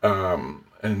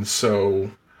 And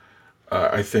so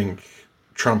I think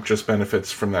Trump just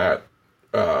benefits from that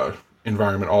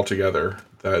environment altogether,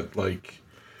 that like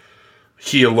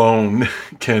he alone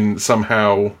can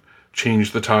somehow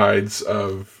change the tides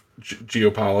of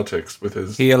geopolitics with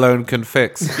his... He alone can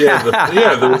fix. With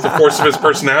the force of his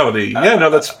personality. Yeah,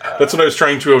 no, that's what I was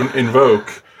trying to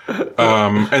invoke.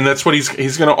 And that's what he's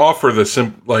going to offer.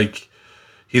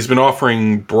 He's been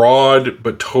offering broad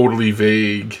but totally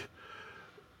vague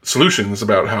solutions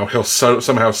about how he'll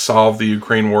somehow solve the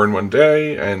Ukraine war in one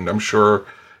day, and I'm sure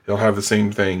he'll have the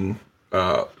same thing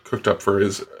cooked up for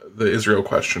the Israel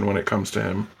question when it comes to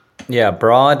him. Yeah,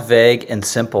 broad, vague, and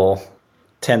simple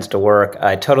tends to work.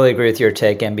 I totally agree with your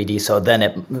take, MBD. So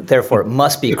then therefore it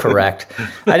must be correct.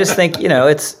 I just think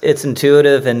it's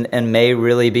intuitive and may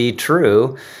really be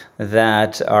true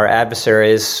that our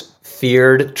adversaries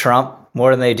feared Trump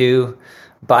more than they do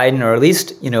Biden, or at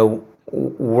least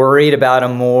worried about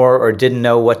him more, or didn't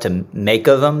know what to make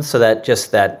of him. So that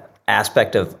just that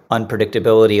aspect of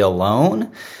unpredictability alone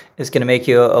is going to make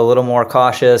you a little more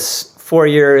cautious. 4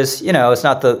 years, it's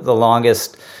not the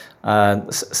longest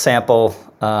sample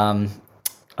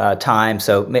time.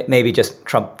 So maybe just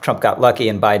Trump got lucky,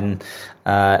 and Biden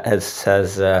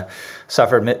has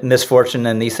suffered misfortune,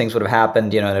 and these things would have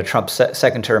happened, in a Trump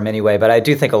second term anyway. But I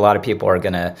do think a lot of people are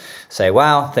going to say,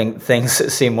 wow,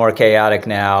 things seem more chaotic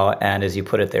now. And as you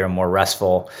put it, they were more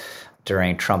restful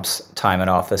during Trump's time in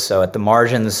office. So at the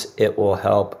margins, it will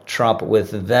help Trump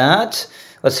with that.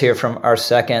 Let's hear from our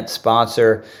second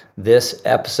sponsor this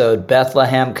episode,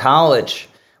 Bethlehem College,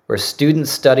 where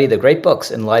students study the great books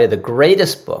in light of the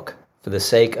greatest book for the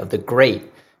sake of the Great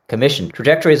Commission.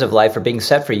 Trajectories of life are being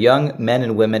set for young men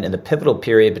and women in the pivotal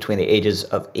period between the ages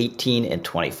of 18 and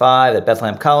 25. At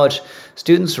Bethlehem College,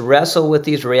 students wrestle with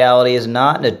these realities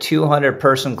not in a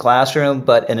 200-person classroom,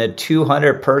 but in a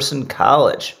 200-person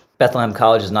college. Bethlehem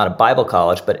College is not a Bible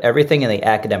college, but everything in the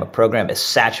academic program is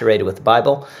saturated with the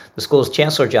Bible. The school's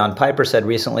chancellor, John Piper, said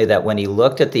recently that when he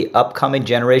looked at the upcoming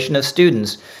generation of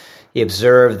students, he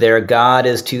observed their God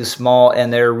is too small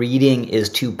and their reading is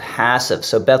too passive.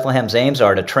 So Bethlehem's aims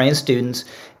are to train students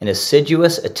in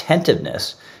assiduous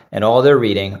attentiveness in all their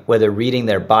reading, whether reading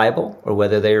their Bible or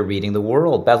whether they are reading the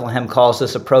world. Bethlehem calls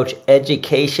this approach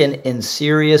education in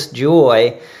serious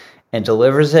joy, and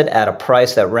delivers it at a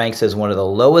price that ranks as one of the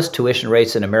lowest tuition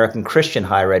rates in American Christian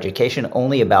higher education,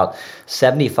 only about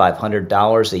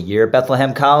 $7,500 a year.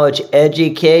 Bethlehem College,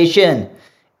 education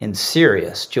in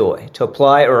serious joy. To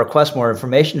apply or request more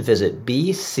information, visit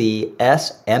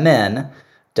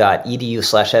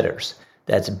bcsmn.edu/editors.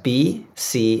 That's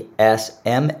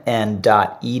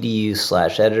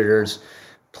bcsmn.edu/editors.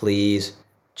 Please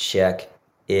check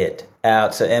it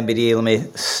out. So MBD, let me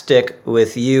stick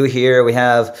with you here. We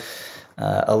have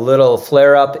a little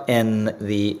flare-up in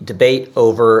the debate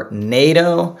over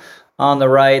NATO. On the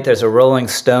right, there's a Rolling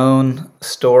Stone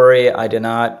story. I do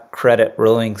not credit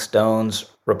Rolling Stone's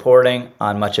reporting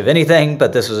on much of anything,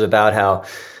 but this was about how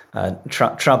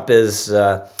Trump is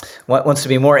wants to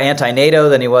be more anti-NATO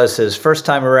than he was his first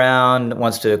time around,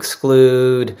 wants to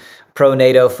exclude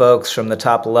pro-NATO folks from the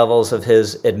top levels of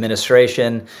his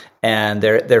administration, and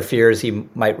their fears he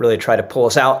might really try to pull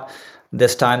us out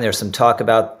this time. There's some talk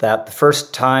about that the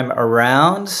first time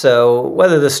around. So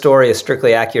whether the story is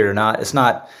strictly accurate or not, it's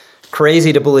not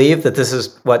crazy to believe that this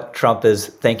is what Trump is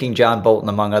thinking. John Bolton,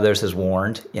 among others, has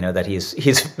warned, that he's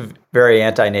very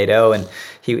anti-NATO, and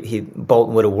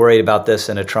Bolton would have worried about this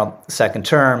in a Trump second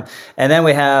term. And then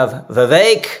we have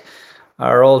Vivek,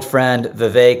 our old friend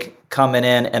Vivek, coming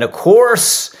in, and of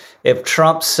course, if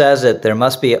Trump says it, there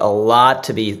must be a lot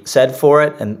to be said for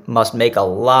it and must make a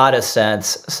lot of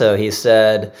sense. So he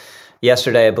said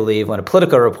yesterday, I believe, when a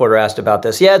Politico reporter asked about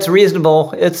this, yeah, it's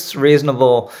reasonable. It's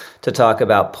reasonable to talk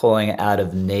about pulling out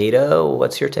of NATO.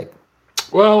 What's your take?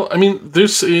 Well, I mean,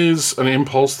 this is an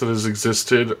impulse that has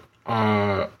existed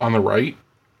on the right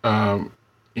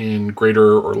in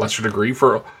greater or lesser degree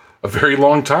for a very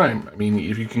long time. I mean,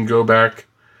 if you can go back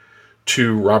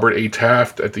to Robert A.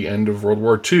 Taft at the end of World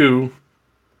War II,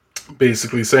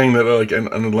 basically saying that like an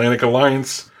Atlantic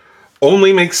alliance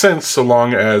only makes sense so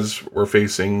long as we're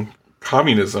facing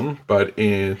communism. But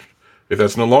if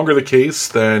that's no longer the case,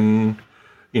 then,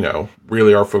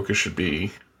 really our focus should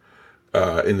be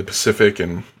in the Pacific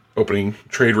and opening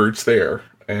trade routes there.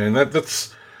 And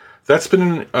that's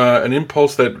been an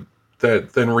impulse that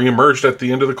then reemerged at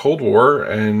the end of the Cold War.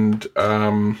 And,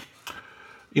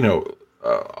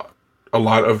 a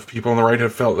lot of people on the right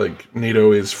have felt like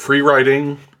NATO is free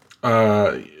riding,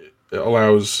 it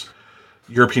allows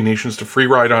European nations to free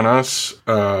ride on us,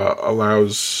 and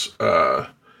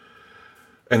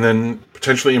then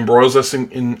potentially embroils us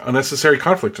in unnecessary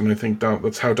conflict. And I think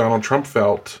that's how Donald Trump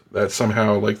felt, that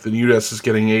somehow like the U.S. is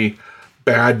getting a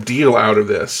bad deal out of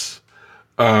this.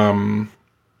 I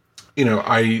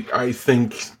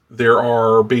think there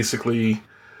are basically,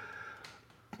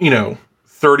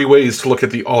 30 ways to look at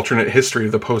the alternate history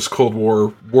of the post-Cold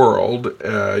War world.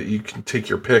 You can take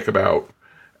your pick about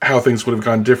how things would have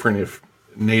gone different if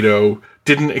NATO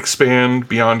didn't expand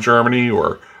beyond Germany,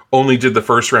 or only did the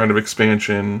first round of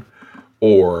expansion,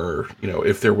 or,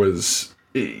 if there was,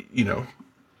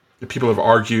 people have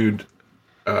argued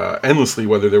endlessly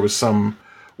whether there was some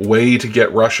way to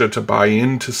get Russia to buy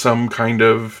into some kind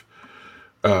of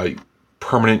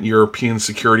permanent European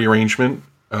security arrangement.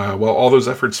 Well, all those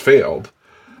efforts failed.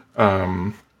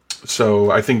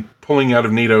 So I think pulling out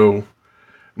of NATO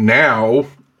now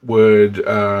would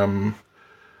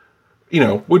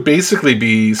basically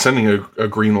be sending a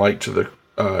green light to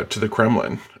the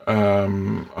Kremlin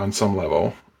on some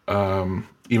level.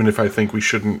 Even if I think we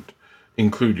shouldn't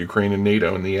include Ukraine in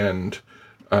NATO in the end,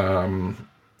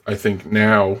 I think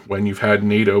now when you've had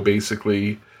NATO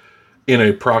basically in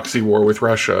a proxy war with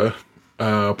Russia,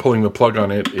 pulling the plug on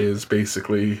it is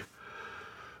basically,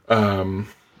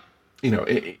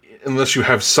 unless you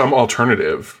have some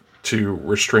alternative to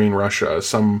restrain Russia,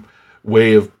 some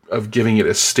way of giving it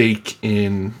a stake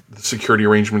in the security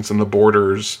arrangements and the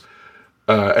borders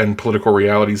and political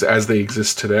realities as they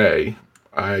exist today,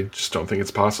 I just don't think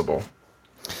it's possible.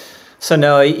 So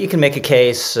no, you can make a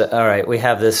case. All right, we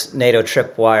have this NATO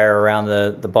tripwire around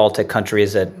the Baltic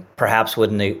countries that perhaps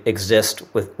wouldn't exist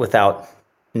without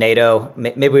NATO.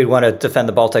 Maybe we'd want to defend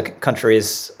the Baltic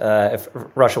countries if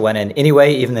Russia went in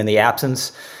anyway, even in the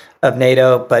absence of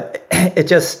NATO. But it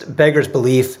just beggars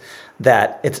belief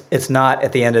that it's not,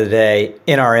 at the end of the day,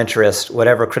 in our interest,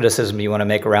 whatever criticism you want to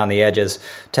make around the edges,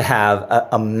 to have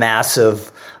a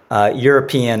massive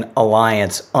European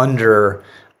alliance under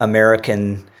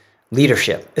American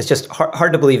leadership. It's just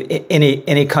hard to believe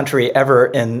any country ever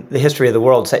in the history of the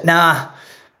world say, nah,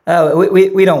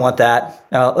 we don't want that.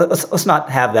 Let's not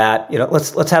have that.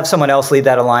 Let's have someone else lead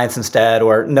that alliance instead,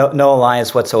 or no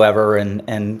alliance whatsoever,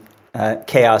 and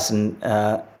chaos and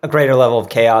a greater level of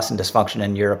chaos and dysfunction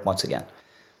in Europe once again.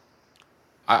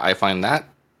 I find that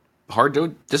hard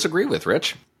to disagree with,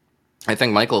 Rich. I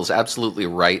think Michael is absolutely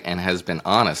right and has been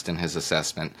honest in his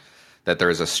assessment that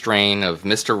there is a strain of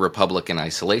Mr. Republican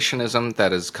isolationism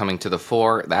that is coming to the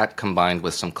fore. That, combined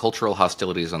with some cultural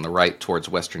hostilities on the right towards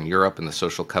Western Europe and the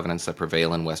social covenants that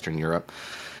prevail in Western Europe,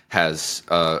 has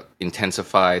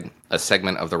intensified a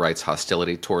segment of the right's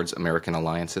hostility towards American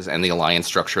alliances and the alliance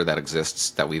structure that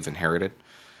exists that we've inherited.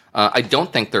 I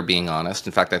don't think they're being honest.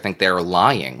 In fact, I think they're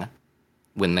lying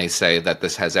when they say that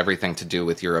this has everything to do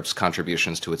with Europe's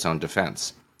contributions to its own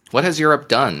defense. What has Europe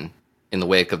done in the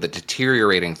wake of the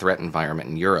deteriorating threat environment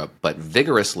in Europe, but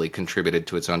vigorously contributed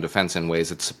to its own defense in ways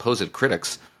its supposed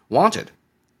critics wanted?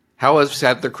 How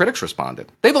have their critics responded?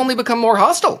 They've only become more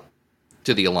hostile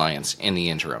to the alliance in the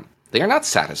interim. They are not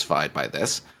satisfied by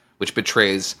this. which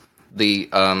betrays the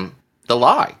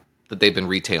lie that they've been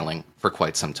retailing for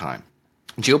quite some time.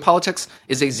 Geopolitics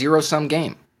is a zero-sum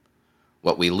game.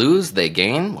 What we lose, they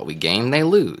gain. What we gain, they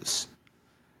lose.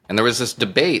 And there was this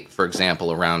debate, for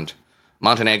example, around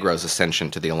Montenegro's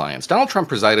ascension to the alliance. Donald Trump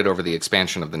presided over the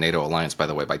expansion of the NATO alliance, by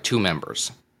the way, by 2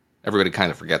 members. Everybody kind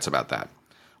of forgets about that.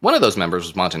 One of those members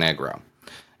was Montenegro.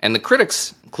 And the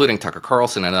critics, including Tucker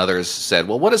Carlson and others, said,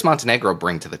 well, what does Montenegro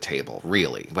bring to the table,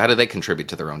 really? How do they contribute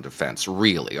to their own defense,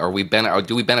 really? Or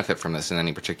do we benefit from this in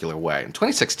any particular way? In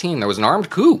 2016, there was an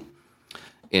armed coup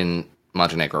in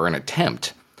Montenegro, or an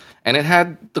attempt, and it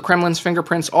had the Kremlin's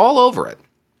fingerprints all over it.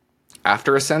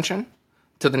 After ascension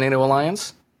to the NATO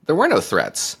alliance, there were no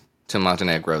threats to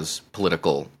Montenegro's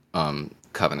political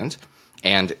covenant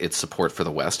and its support for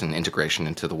the West and integration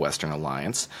into the Western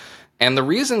alliance. And the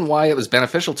reason why it was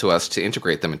beneficial to us to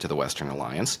integrate them into the Western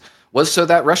alliance was so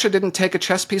that Russia didn't take a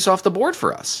chess piece off the board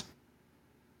for us.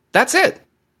 That's it.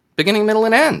 Beginning, middle,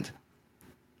 and end.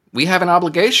 We have an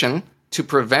obligation to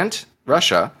prevent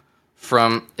Russia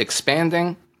from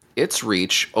expanding its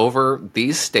reach over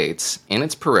these states in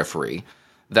its periphery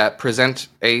that present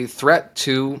a threat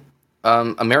to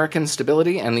American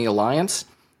stability and the alliance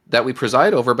that we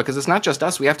preside over, because it's not just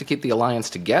us. We have to keep the alliance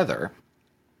together.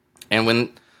 And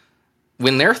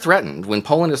when they're threatened, when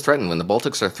Poland is threatened, when the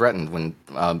Baltics are threatened, when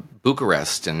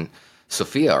Bucharest and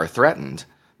Sofia are threatened,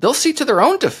 they'll see to their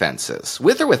own defenses,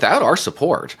 with or without our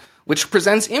support, which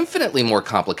presents infinitely more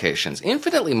complications,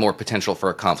 infinitely more potential for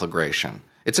a conflagration.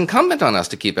 It's incumbent on us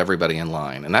to keep everybody in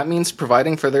line, and that means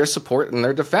providing for their support and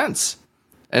their defense.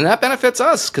 And that benefits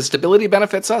us, because stability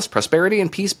benefits us. Prosperity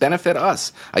and peace benefit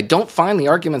us. I don't find the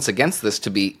arguments against this to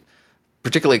be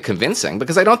particularly convincing,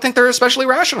 because I don't think they're especially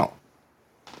rational.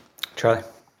 Charlie?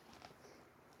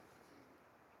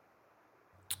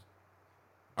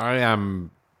 I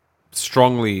am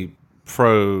strongly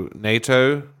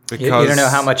pro-NATO. Because you don't know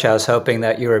how much I was hoping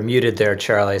that you were muted there,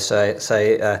 Charlie.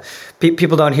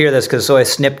 People don't hear this because it's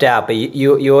always snipped out. But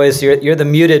you're the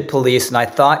muted police, and I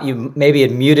thought you maybe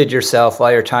had muted yourself while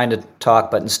you're trying to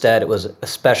talk, but instead it was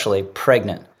especially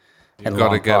pregnant. You've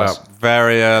got to get up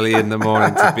very early in the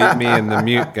morning to beat me in the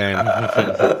mute game.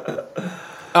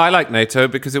 I like NATO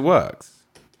because it works,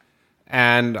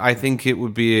 and I think it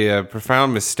would be a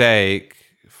profound mistake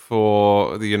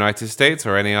for the United States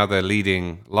or any other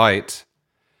leading light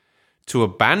to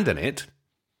abandon it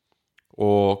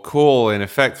or call in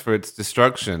effect for its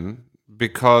destruction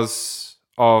because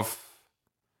of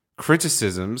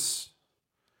criticisms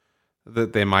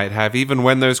that they might have, even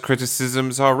when those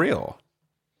criticisms are real.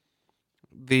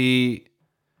 The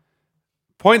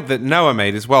point that Noah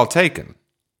made is well taken.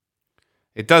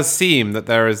 It does seem that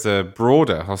there is a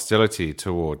broader hostility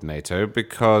toward NATO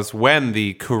because when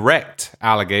the correct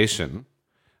allegation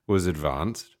was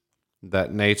advanced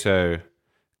that NATO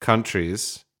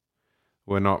countries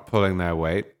were not pulling their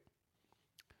weight,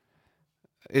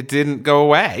 it didn't go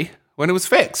away when it was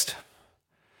fixed.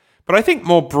 But I think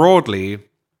more broadly,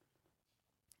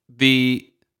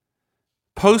 the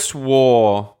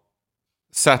post-war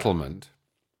settlement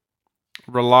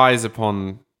relies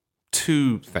upon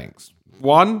 2 things.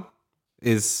 One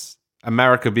is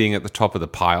America being at the top of the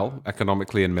pile,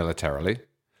 economically and militarily.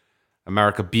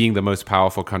 America being the most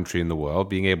powerful country in the world,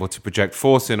 being able to project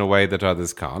force in a way that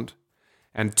others can't.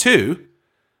 And 2,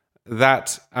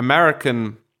 that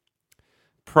American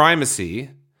primacy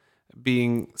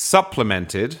being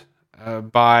supplemented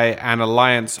by an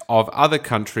alliance of other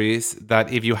countries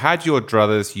that if you had your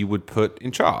druthers, you would put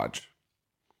in charge.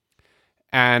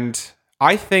 And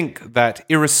I think that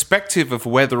irrespective of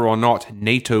whether or not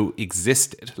NATO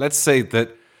existed, let's say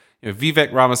that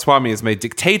Vivek Ramaswamy is made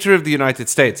dictator of the United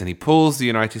States and he pulls the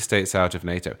United States out of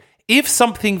NATO. If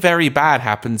something very bad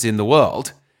happens in the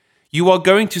world, you are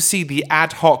going to see the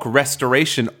ad hoc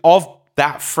restoration of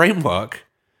that framework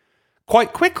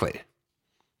quite quickly.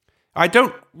 I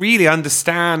don't really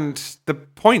understand the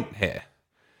point here.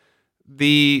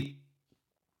 The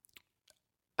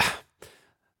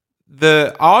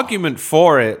argument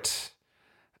for it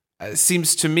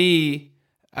seems to me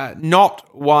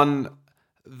not one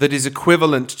that is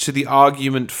equivalent to the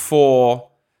argument for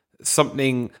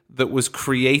something that was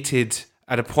created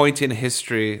at a point in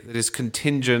history that is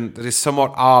contingent, that is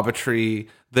somewhat arbitrary,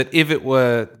 that if it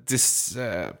were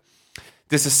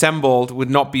disassembled would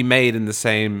not be made in the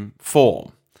same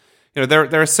form.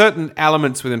 There are certain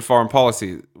elements within foreign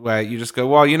policy where you just go,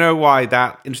 well, you know why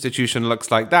that institution looks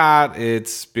like that?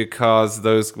 It's because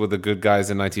those were the good guys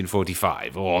in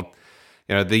 1945. Or,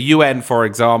 the UN, for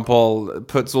example,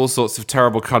 puts all sorts of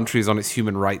terrible countries on its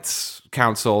Human Rights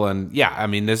Council. And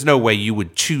there's no way you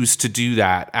would choose to do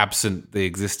that absent the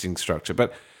existing structure.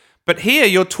 But But here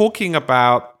you're talking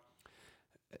about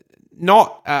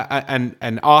not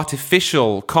an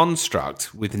artificial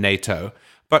construct with NATO,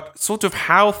 but sort of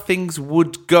how things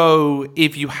would go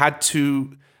if you had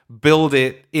to build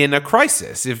it in a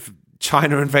crisis. If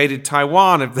China invaded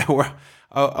Taiwan, if there were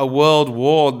a world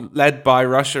war led by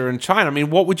Russia and China, I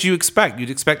mean, what would you expect? You'd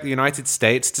expect the United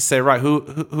States to say, right,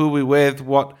 who are we with?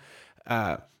 What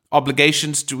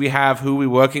obligations do we have? Who are we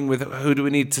working with? Who do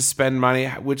we need to spend money?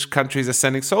 Which countries are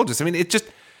sending soldiers? I mean, it just,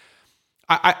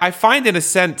 I find in a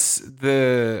sense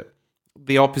the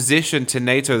opposition to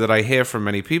NATO that I hear from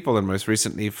many people, and most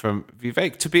recently from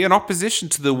Vivek, to be an opposition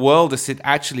to the world as it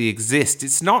actually exists.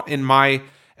 It's not, in my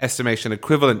estimation,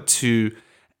 equivalent to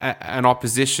an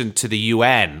opposition to the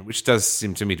UN, which does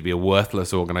seem to me to be a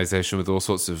worthless organization with all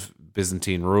sorts of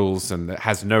Byzantine rules and that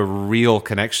has no real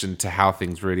connection to how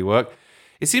things really work.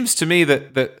 It seems to me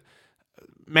that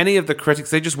many of the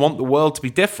critics, they just want the world to be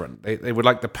different. They would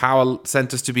like the power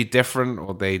centers to be different,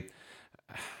 or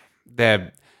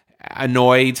they're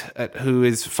annoyed at who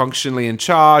is functionally in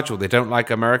charge, or they don't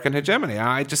like American hegemony.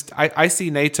 I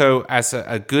see NATO as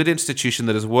a good institution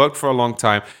that has worked for a long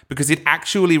time because it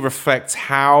actually reflects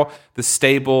how the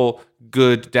stable,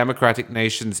 good, democratic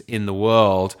nations in the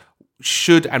world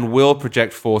should and will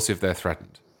project force if they're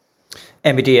threatened.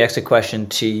 MBD, exit question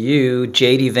to you.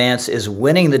 J.D. Vance is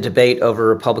winning the debate over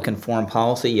Republican foreign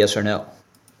policy, yes or no?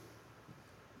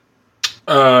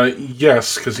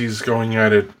 Yes, because he's going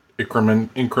at it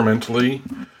incrementally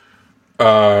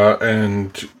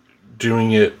and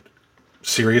doing it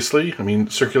seriously. I mean,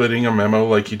 circulating a memo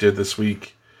like he did this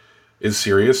week is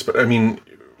serious. But I mean,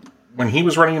 when he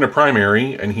was running in a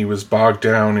primary and he was bogged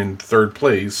down in third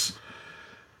place,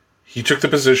 he took the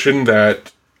position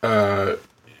that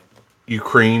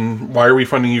Ukraine, why are we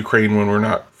funding Ukraine when we're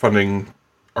not funding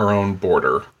our own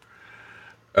border?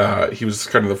 He was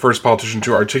kind of the first politician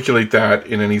to articulate that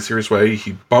in any serious way.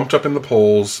 He bumped up in the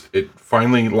polls. It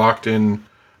finally locked in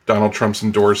Donald Trump's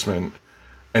endorsement.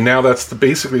 And now that's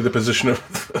basically the position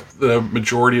of the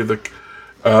majority of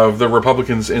the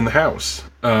Republicans in the House.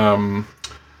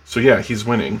 So yeah, he's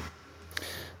winning.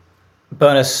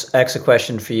 Bonus exit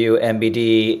question for you,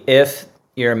 MBD. If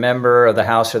you're a member of the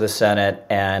House or the Senate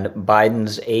and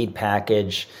Biden's aid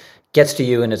package gets to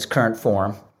you in its current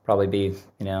form, probably be,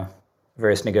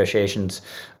 various negotiations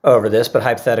over this, but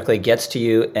hypothetically gets to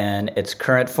you in its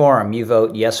current form, you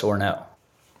vote yes or no?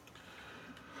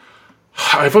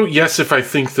 I vote yes if I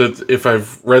think that, if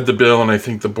I've read the bill and I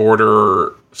think the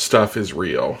border stuff is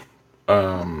real.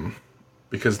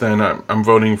 Because then I'm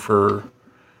voting for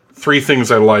three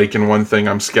things I like and one thing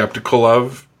I'm skeptical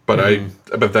of, but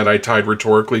but that I tied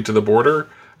rhetorically to the border.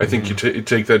 I think you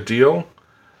take that deal.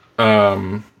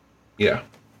 Yeah.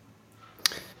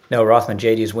 No, Rothman,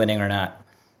 JD's winning or not?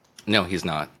 No, he's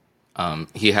not.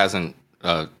 He hasn't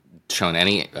shown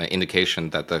any indication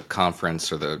that the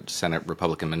conference or the Senate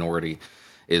Republican minority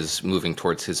is moving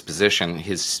towards his position.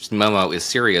 His memo is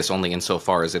serious only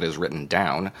insofar as it is written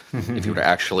down. If you were to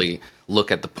actually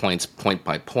look at the points point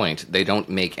by point, they don't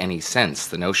make any sense.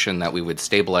 The notion that we would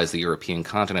stabilize the European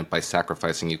continent by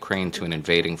sacrificing Ukraine to an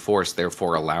invading force,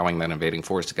 therefore allowing that invading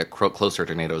force to get closer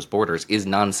to NATO's borders, is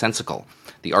nonsensical.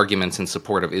 The arguments in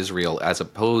support of Israel as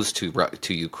opposed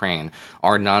to Ukraine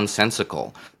are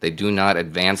nonsensical. They do not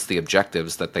advance the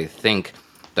objectives that they think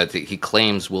that he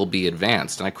claims will be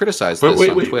advanced. And I criticize this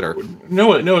on Twitter.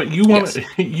 No, you want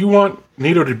you want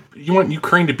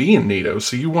Ukraine to be in NATO,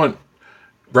 so you want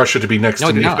Russia to be next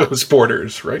to NATO's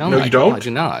borders, right? No, you don't? No, I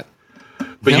do not.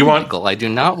 But you want... Michael, I do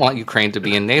not want Ukraine to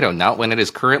be in NATO, not when it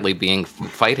is currently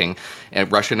fighting a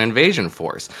Russian invasion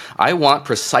force. I want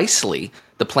precisely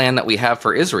the plan that we have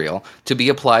for Israel to be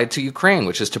applied to Ukraine,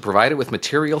 which is to provide it with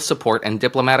material support and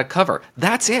diplomatic cover.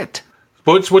 That's it.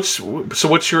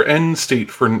 What's your end state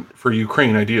for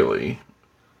Ukraine, ideally?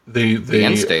 The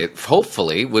end state,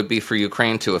 hopefully, would be for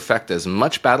Ukraine to effect as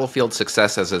much battlefield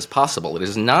success as is possible. It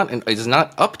is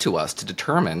not up to us to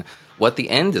determine what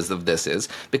the end of this is,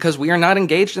 because we are not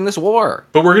engaged in this war.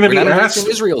 But we're going to be asked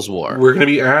in Israel's war. We're going to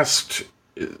be asked.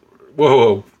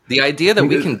 Whoa. The idea that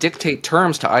we can dictate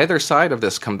terms to either side of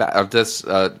this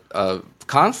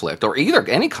conflict, or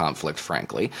any conflict,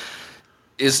 frankly,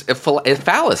 is a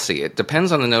fallacy. It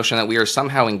depends on the notion that we are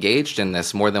somehow engaged in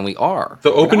this more than we are.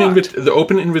 The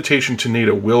open invitation to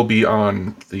NATO will be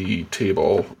on the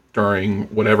table during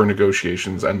whatever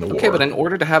negotiations end the war. Okay, but in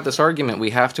order to have this argument, we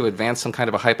have to advance some kind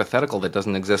of a hypothetical that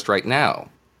doesn't exist right now.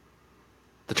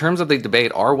 The terms of the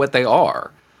debate are what they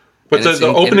are. But the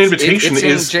open invitation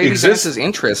is in J.D. Vance's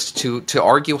interest to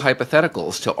argue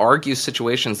hypotheticals, to argue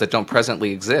situations that don't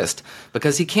presently exist,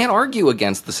 because he can't argue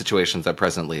against the situations that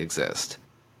presently exist.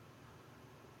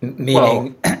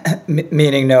 Meaning,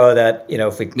 meaning no, that,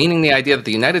 if we... Meaning the idea that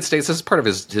the United States, this is part of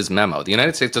his memo, the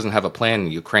United States doesn't have a plan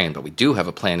in Ukraine, but we do have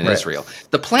a plan in Israel.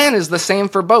 The plan is the same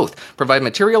for both. Provide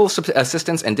material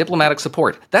assistance and diplomatic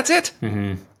support. That's it.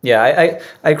 Mm-hmm. Yeah, I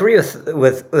agree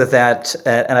with that,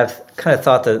 and I've kind of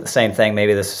thought the same thing.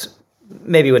 Maybe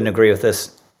you wouldn't agree with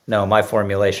this, my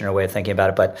formulation or way of thinking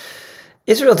about it, but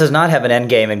Israel does not have an end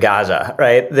game in Gaza,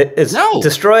 right? It's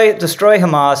destroy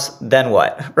Hamas, then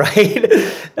what, right?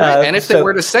 And if they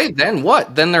were to say, then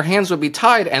what? Then their hands would be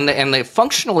tied, and the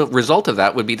functional result of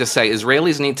that would be to say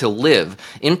Israelis need to live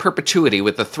in perpetuity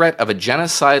with the threat of a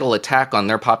genocidal attack on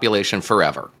their population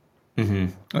forever.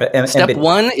 Mm-hmm. Step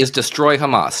 1 is destroy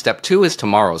Hamas. Step 2 is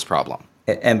tomorrow's problem.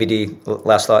 MBD,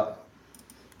 last thought.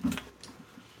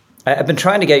 I've been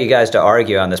trying to get you guys to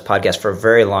argue on this podcast for a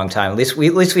very long time. At least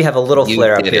we have a little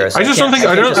flare up here. So I just don't think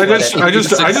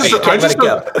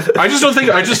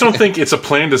it's a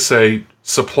plan to say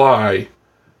supply.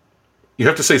 You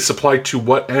have to say supply to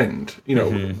what end?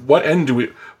 What end do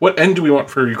we want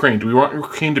for Ukraine? Do we want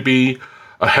Ukraine to be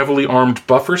a heavily armed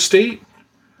buffer state?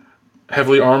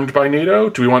 Heavily armed by NATO?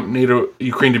 Do we want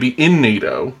Ukraine to be in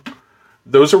NATO?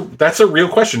 That's a real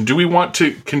question. Do we want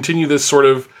to continue this sort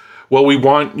of, well, we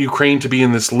want Ukraine to be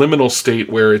in this liminal state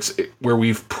where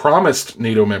we've promised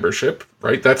NATO membership,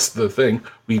 right? That's the thing.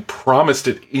 We promised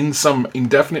it in some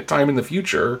indefinite time in the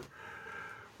future.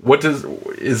 Is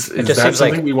that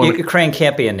something we want? Ukraine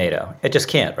can't be in NATO. It just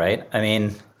can't, right? I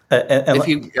mean,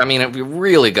 if you're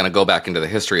really going to go back into the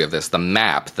history of this, the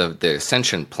map, the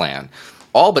Ascension Plan,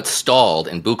 all but stalled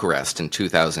in Bucharest in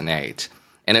 2008.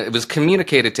 And it was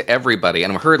communicated to everybody,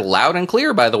 and heard loud and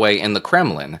clear, by the way, in the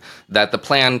Kremlin, that the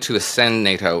plan to send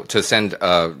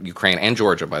Ukraine and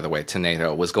Georgia, by the way, to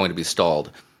NATO was going to be stalled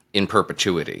in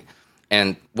perpetuity.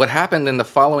 And what happened in the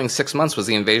following 6 months was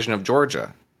the invasion of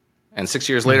Georgia. And 6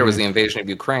 years later was the invasion of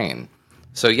Ukraine.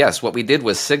 So yes, what we did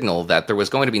was signal that there was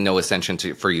going to be no ascension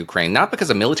for Ukraine, not because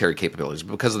of military capabilities,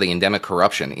 but because of the endemic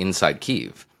corruption inside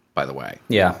Kyiv. By the way,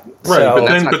 yeah,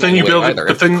 right. But then you build it.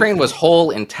 If Ukraine was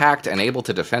whole, intact, and able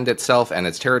to defend itself, and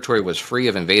its territory was free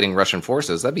of invading Russian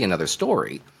forces, that'd be another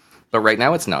story. But right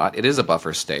now, it's not. It is a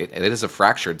buffer state. It is a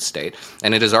fractured state,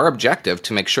 and it is our objective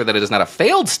to make sure that it is not a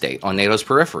failed state on NATO's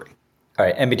periphery. All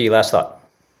right, MBD, last thought.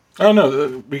 Oh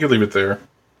no, we could leave it there.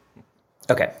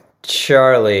 Okay,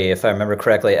 Charlie, if I remember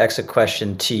correctly, exit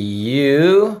question to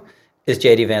you: is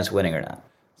JD Vance winning or not?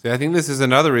 See, I think this is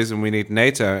another reason we need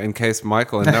NATO in case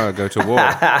Michael and Noah go to war.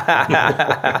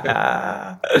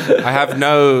 I have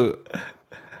no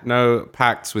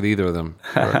pacts with either of them.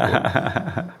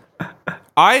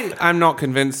 I am not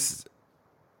convinced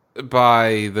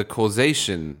by the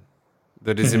causation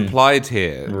that is implied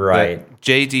here. Right. That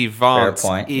JD Vance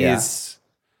is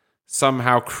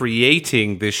somehow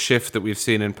creating this shift that we've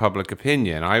seen in public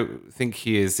opinion. I think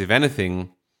he is, if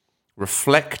anything,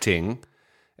 reflecting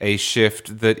a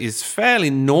shift that is fairly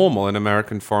normal in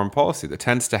American foreign policy, that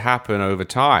tends to happen over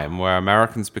time, where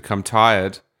Americans become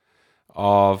tired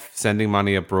of sending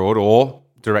money abroad or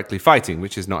directly fighting,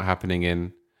 which is not happening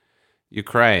in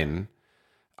Ukraine.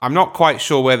 I'm not quite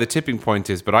sure where the tipping point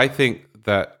is, but I think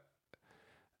that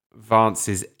Vance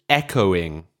is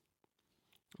echoing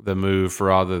the move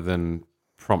rather than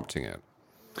prompting it.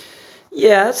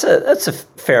 Yeah, that's a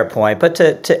fair point. But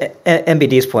to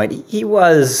MBD's point, he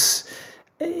was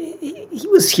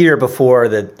here before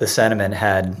the sentiment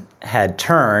had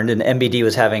turned, and MBD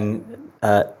was having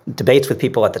debates with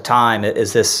people at the time.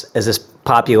 Is this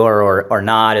popular or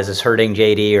not? Is this hurting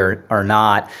JD or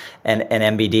not? And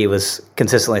MBD was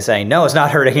consistently saying, no, it's not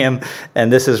hurting him,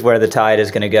 and this is where the tide is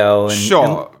going to go. And,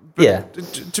 sure.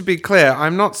 To be clear,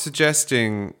 I'm not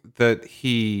suggesting that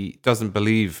he doesn't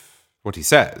believe what he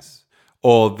says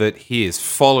or that he is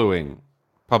following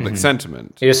public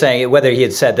sentiment. You're saying whether he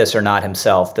had said this or not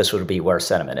himself, this would be where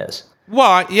sentiment is.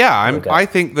 Well, yeah, I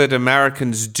think that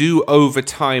Americans do over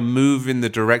time move in the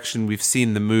direction we've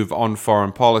seen them move on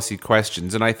foreign policy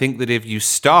questions. And I think that if you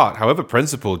start, however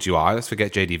principled you are, let's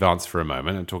forget J.D. Vance for a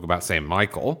moment and talk about St.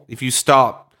 Michael. If you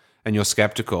start and you're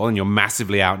skeptical and you're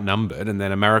massively outnumbered and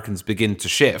then Americans begin to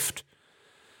shift,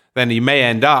 then you may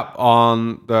end up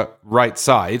on the right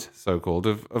side, so-called,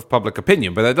 of public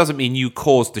opinion. But that doesn't mean you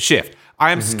caused the shift.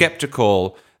 I am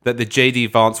skeptical that the J.D.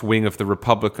 Vance wing of the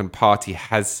Republican Party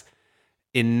has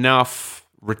enough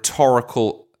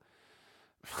rhetorical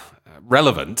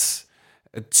relevance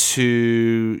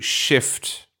to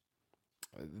shift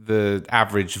the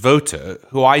average voter,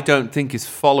 who I don't think is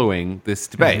following this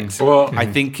debate. I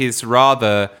think is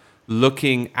rather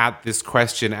looking at this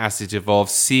question as it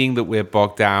evolves, seeing that we're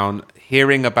bogged down,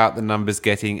 hearing about the numbers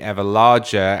getting ever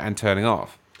larger and turning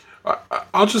off.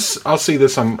 I'll say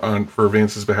this on for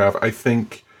Vance's behalf. I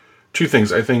think two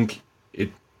things. I think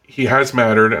he has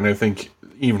mattered, and I think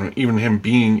even him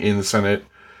being in the Senate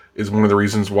is one of the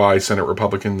reasons why Senate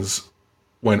Republicans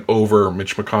went over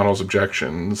Mitch McConnell's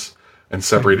objections and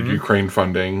separated Ukraine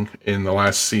funding in the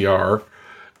last CR.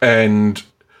 And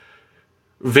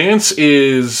Vance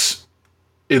is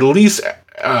at least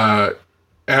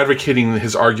advocating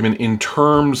his argument in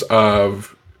terms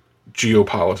of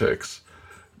geopolitics.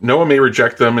 Noah may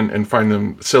reject them and find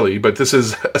them silly, but this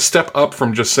is a step up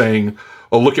from just saying,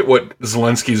 "Oh, look at what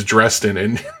Zelensky's dressed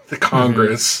in the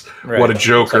Congress. Right. What a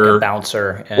joker, like a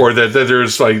bouncer," or that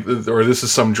there's or this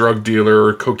is some drug dealer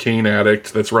or cocaine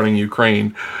addict that's running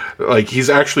Ukraine. Like, he's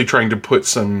actually trying to put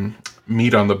some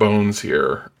meat on the bones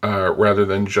here, rather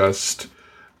than just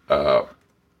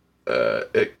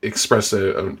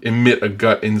emit a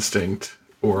gut instinct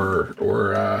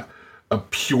or a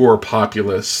pure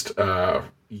populist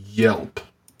yelp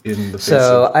in the face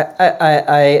So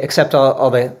I accept all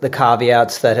the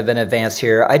caveats that have been advanced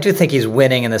here. I do think he's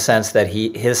winning in the sense that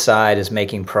his side is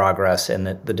making progress in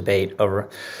the debate over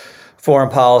foreign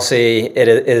policy. It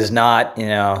is not,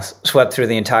 swept through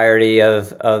the entirety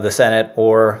of the Senate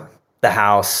or the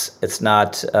House. It's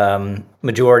not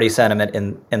majority sentiment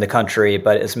in the country,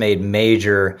 but it's made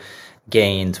major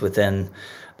gains within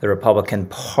the Republican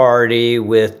Party.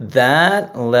 With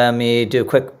that, let me do a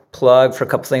quick plug for a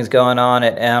couple things going on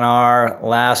at NR.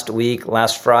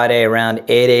 Last Friday around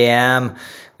 8 a.m.,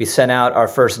 we sent out our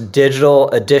first digital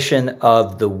edition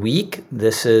of the week.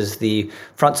 This is the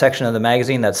front section of the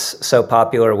magazine that's so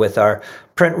popular with our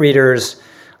print readers.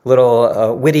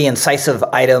 Little witty, incisive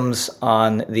items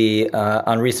on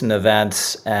recent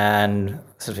events. And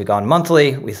since we've gone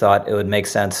monthly, we thought it would make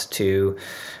sense to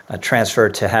transfer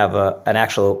to have an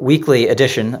actual weekly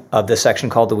edition of this section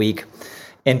called The Week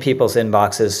in people's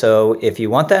inboxes. So if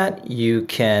you want that, you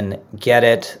can get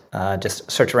it. Just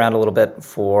search around a little bit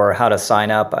for how to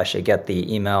sign up. I should get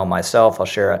the email myself. I'll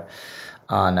share it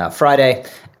on Friday.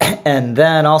 And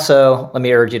then also, let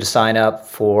me urge you to sign up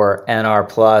for NR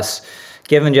Plus.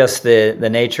 Given just the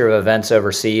nature of events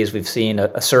overseas, we've seen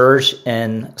a surge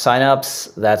in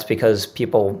signups. That's because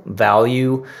people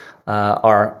value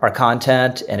our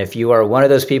content. And if you are one of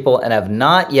those people and have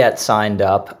not yet signed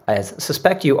up, I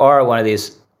suspect you are one of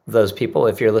those people.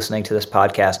 If you're listening to this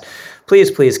podcast,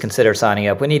 please consider signing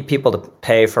up. We need people to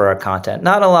pay for our content.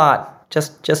 Not a lot,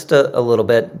 just a little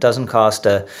bit. Doesn't cost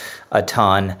a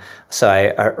ton. So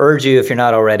I urge you, if you're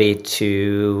not already,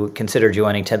 to consider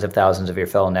joining tens of thousands of your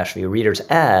fellow National Review readers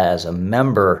as a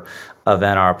member of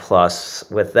NR Plus.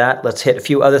 With that, let's hit a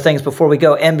few other things before we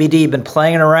go. MBD, been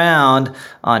playing around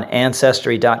on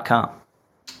Ancestry.com.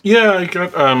 Yeah, I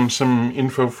got some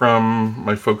info from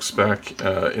my folks back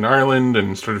in Ireland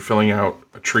and started filling out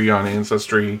a tree on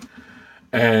Ancestry.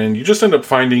 And you just end up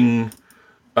finding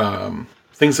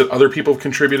things that other people have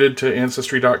contributed to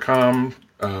Ancestry.com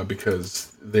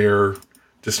because their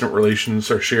distant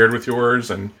relations are shared with yours.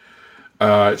 And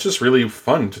it's just really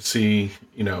fun to see,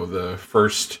 the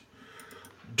first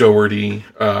Doherty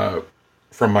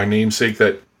from my namesake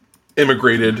that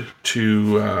immigrated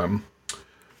to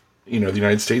the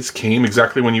United States, came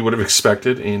exactly when you would have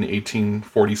expected in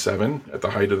 1847 at the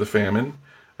height of the famine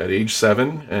at age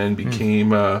 7 and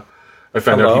became I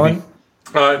found Alone?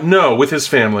 out no, with his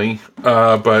family,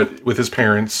 but with his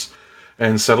parents,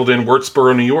 and settled in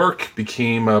Wurtsboro, New York,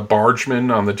 became a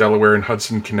bargeman on the Delaware and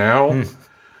Hudson Canal,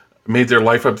 made their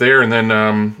life up there, and then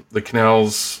the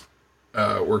canals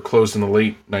were closed in the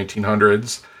late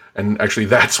 1900s. And actually,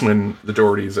 that's when the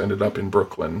Dohertys ended up in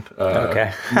Brooklyn.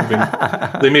 Okay.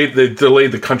 They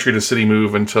delayed the country to city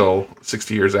move until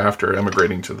 60 years after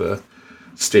emigrating to the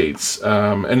States.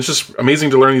 And it's just amazing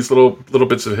to learn these little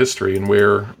bits of history and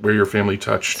where your family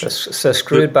touched. So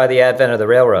screwed by the advent of the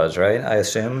railroads, right? I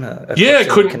assume.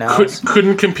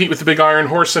 Couldn't compete with the big iron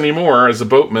horse anymore as a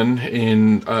boatman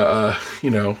in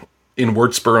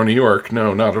Wurtsboro, New York.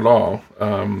 No, not at all.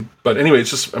 But anyway, it's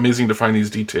just amazing to find these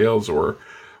details or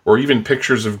even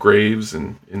pictures of graves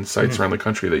and in sites around the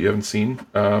country that you haven't seen.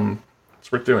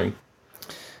 It's worth doing.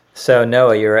 So,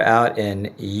 Noah, you're out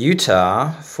in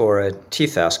Utah for a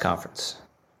TFAS conference.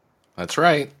 That's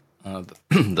right.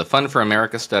 The Fund for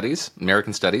American Studies,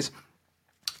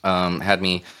 had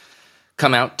me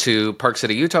come out to Park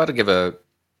City, Utah to give a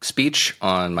speech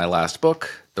on my last book,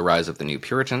 The Rise of the New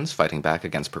Puritans, Fighting Back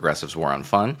Against Progressives' War on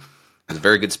Fun. It was a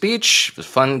very good speech. It was a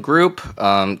fun group.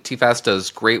 TFAS does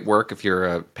great work if you're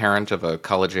a parent of a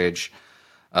college-age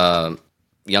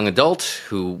young adult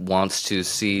who wants to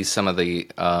see some of the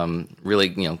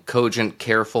really cogent,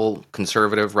 careful,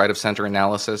 conservative, right-of-center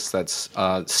analysis that's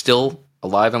still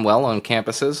alive and well on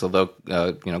campuses, although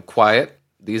quiet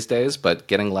these days, but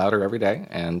getting louder every day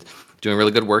and doing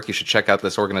really good work. You should check out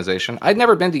this organization. I'd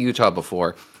never been to Utah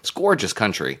before. It's gorgeous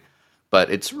country,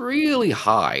 but it's really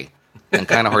high and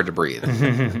kind of hard to breathe.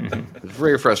 It's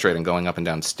very frustrating going up and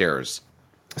down stairs.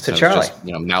 So Charlie, just,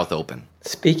 mouth open.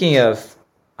 Speaking of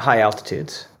high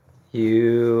altitudes,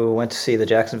 you went to see the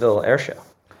Jacksonville Air Show.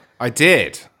 I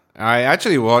did. I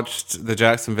actually watched the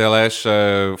Jacksonville Air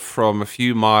Show from a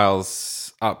few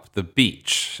miles up the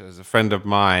beach. As a friend of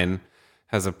mine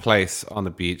has a place on the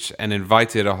beach and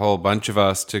invited a whole bunch of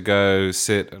us to go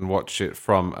sit and watch it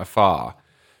from afar.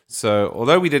 So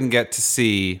although we didn't get to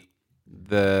see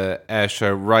the air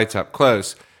show right up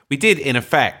close, we did in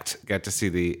effect get to see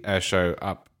the air show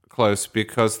up close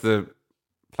because the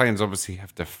planes obviously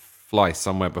have to fly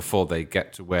somewhere before they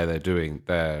get to where they're doing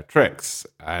their tricks.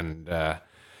 And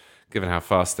given how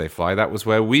fast they fly, that was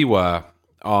where we were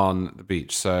on the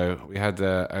beach. So we had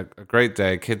a great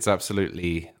day. Kids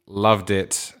absolutely loved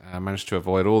it. Managed to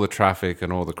avoid all the traffic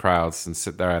and all the crowds and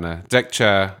sit there in a deck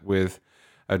chair with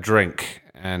a drink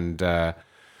and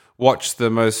watch the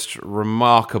most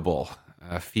remarkable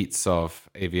feats of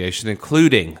aviation,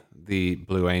 including the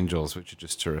Blue Angels, which are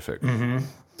just terrific. Mm-hmm.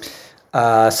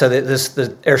 So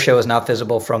the air show is not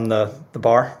visible from the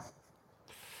bar?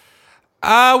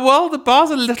 Well, the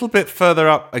bar's a little bit further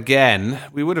up again.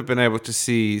 We would have been able to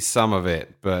see some of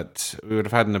it, but we would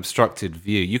have had an obstructed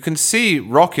view. You can see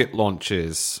rocket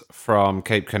launches from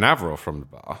Cape Canaveral from the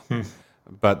bar,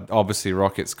 but obviously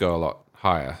rockets go a lot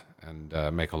higher and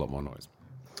make a lot more noise.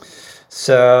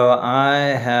 So I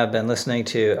have been listening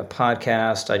to a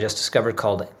podcast I just discovered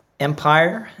called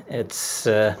Empire. It's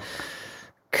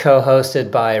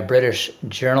co-hosted by a British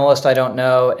journalist I don't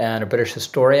know and a British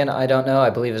historian I don't know. I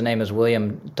believe his name is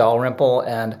William Dalrymple,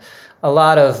 and a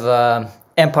lot of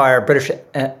British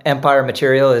Empire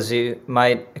material, as you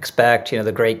might expect.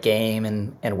 The Great Game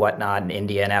and whatnot in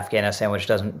India and Afghanistan, which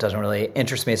doesn't really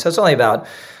interest me. So it's only about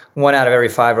 1 out of every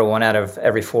 5 or 1 out of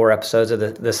every 4 episodes of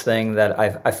this thing that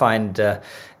I find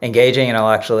engaging, and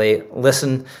I'll actually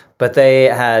listen. But they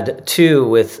had 2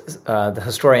 with the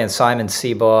historian Simon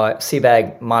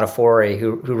Sebag Montefiore,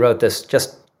 who wrote this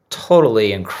just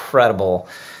totally incredible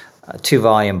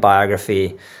 2-volume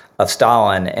biography of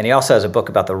Stalin. And he also has a book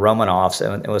about the Romanovs,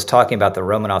 and was talking about the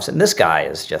Romanovs. And this guy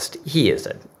is he is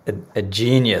a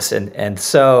genius and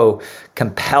so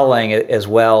compelling as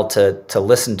well to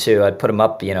listen to. I'd put him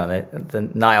up,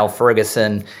 the Niall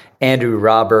Ferguson, Andrew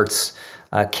Roberts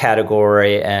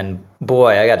category. And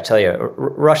boy, I got to tell you,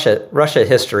 Russia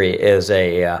history is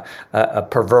a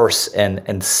perverse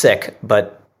and sick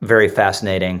but very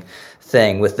fascinating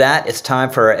thing. With that, it's time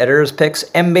for our editor's picks.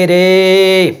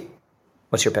 MBD,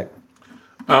 what's your pick?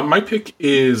 My pick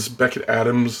is Beckett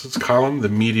Adams' column, "The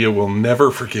Media Will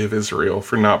Never Forgive Israel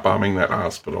for Not Bombing That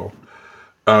Hospital."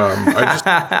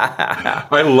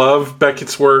 I love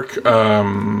Beckett's work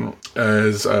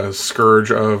as a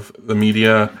scourge of the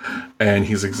media, and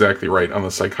he's exactly right on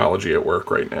the psychology at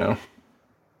work right now.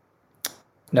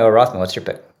 Noah Rothman, what's your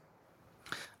pick?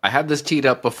 I had this teed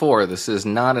up before. This is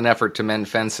not an effort to mend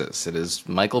fences. It is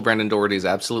Michael Brendan Doherty's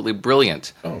absolutely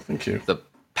brilliant. Oh, thank you. The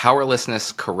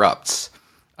Powerlessness Corrupts.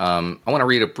 I want to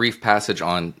read a brief passage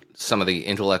on some of the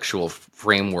intellectual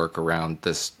framework around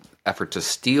this effort to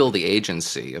steal the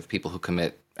agency of people who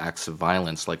commit acts of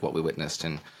violence like what we witnessed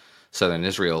in southern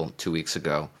Israel 2 weeks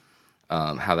ago,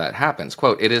 how that happens.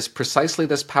 Quote, "It is precisely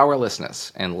this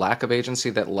powerlessness and lack of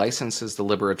agency that licenses the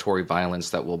liberatory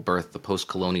violence that will birth the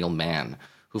post-colonial man,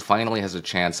 who finally has a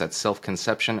chance at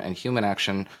self-conception and human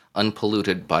action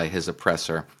unpolluted by his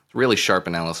oppressor." Really sharp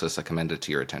analysis. I commend it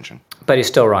to your attention. But he's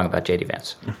still wrong about J.D.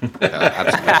 Vance.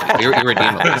 Absolutely.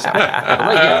 Irredeemable. So.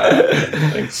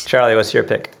 Thanks. Charlie, what's your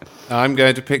pick? I'm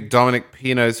going to pick Dominic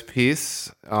Pino's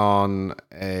piece on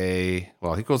he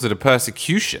calls it a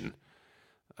persecution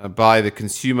by the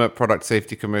Consumer Product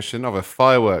Safety Commission of a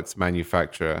fireworks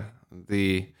manufacturer.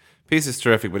 The piece is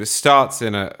terrific, but it starts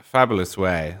in a fabulous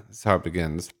way. That's how it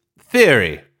begins.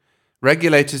 Theory.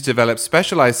 Regulators develop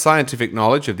specialized scientific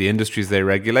knowledge of the industries they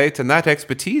regulate, and that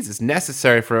expertise is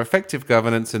necessary for effective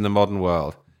governance in the modern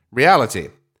world. Reality.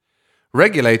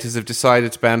 Regulators have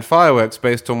decided to ban fireworks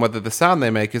based on whether the sound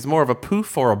they make is more of a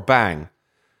poof or a bang.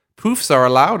 Poofs are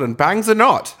allowed and bangs are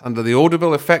not under the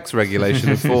audible effects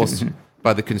regulation enforced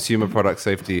by the Consumer Product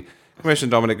Safety Commission.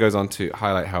 Dominic goes on to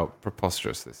highlight how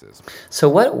preposterous this is. So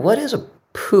what is a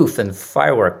poof in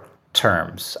firework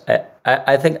terms?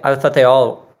 I thought they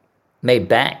all made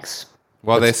bangs.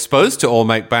 Well, they're supposed to all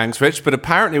make bangs, Rich, but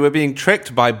apparently we're being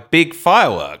tricked by big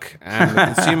firework. And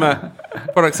the Consumer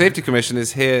Product Safety Commission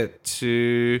is here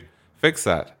to fix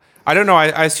that. I don't know.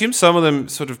 I assume some of them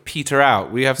sort of peter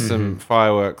out. We have some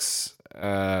fireworks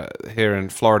here in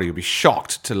Florida. You'll be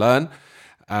shocked to learn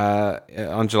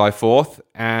on July 4th.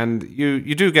 And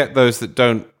you do get those that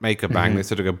don't make a bang. They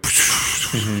sort of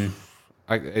go...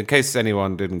 in case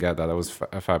anyone didn't get that was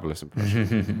a fabulous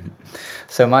impression.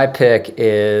 So my pick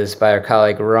is by our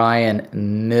colleague Ryan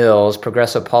Mills.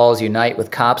 Progressive Pauls unite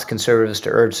with cops, conservatives to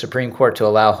urge Supreme Court to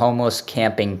allow homeless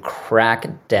camping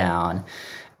crackdown.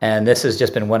 And this has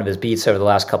just been one of his beats over the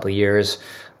last couple of years.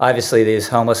 Obviously, these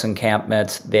homeless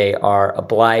encampments, they are a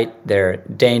blight. They're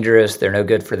dangerous. They're no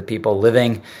good for the people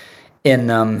living in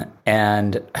them.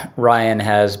 And Ryan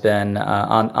has been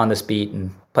on this beat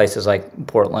in places like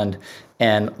Portland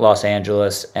and Los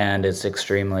Angeles, and it's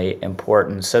extremely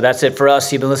important. So that's it for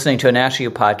us. You've been listening to a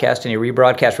National U podcast. Any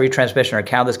rebroadcast, retransmission, or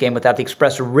account of this game without the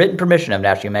express written permission of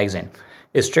National U Magazine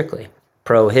is strictly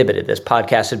prohibited. This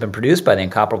podcast has been produced by the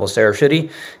incomparable Sarah Schutte,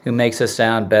 who makes us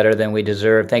sound better than we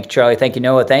deserve. Thank you, Charlie. Thank you,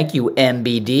 Noah. Thank you,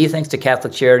 MBD. Thanks to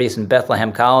Catholic Charities and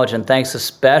Bethlehem College, and thanks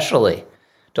especially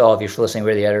to all of you for listening.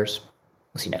 We're the editors.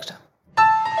 We'll see you next time.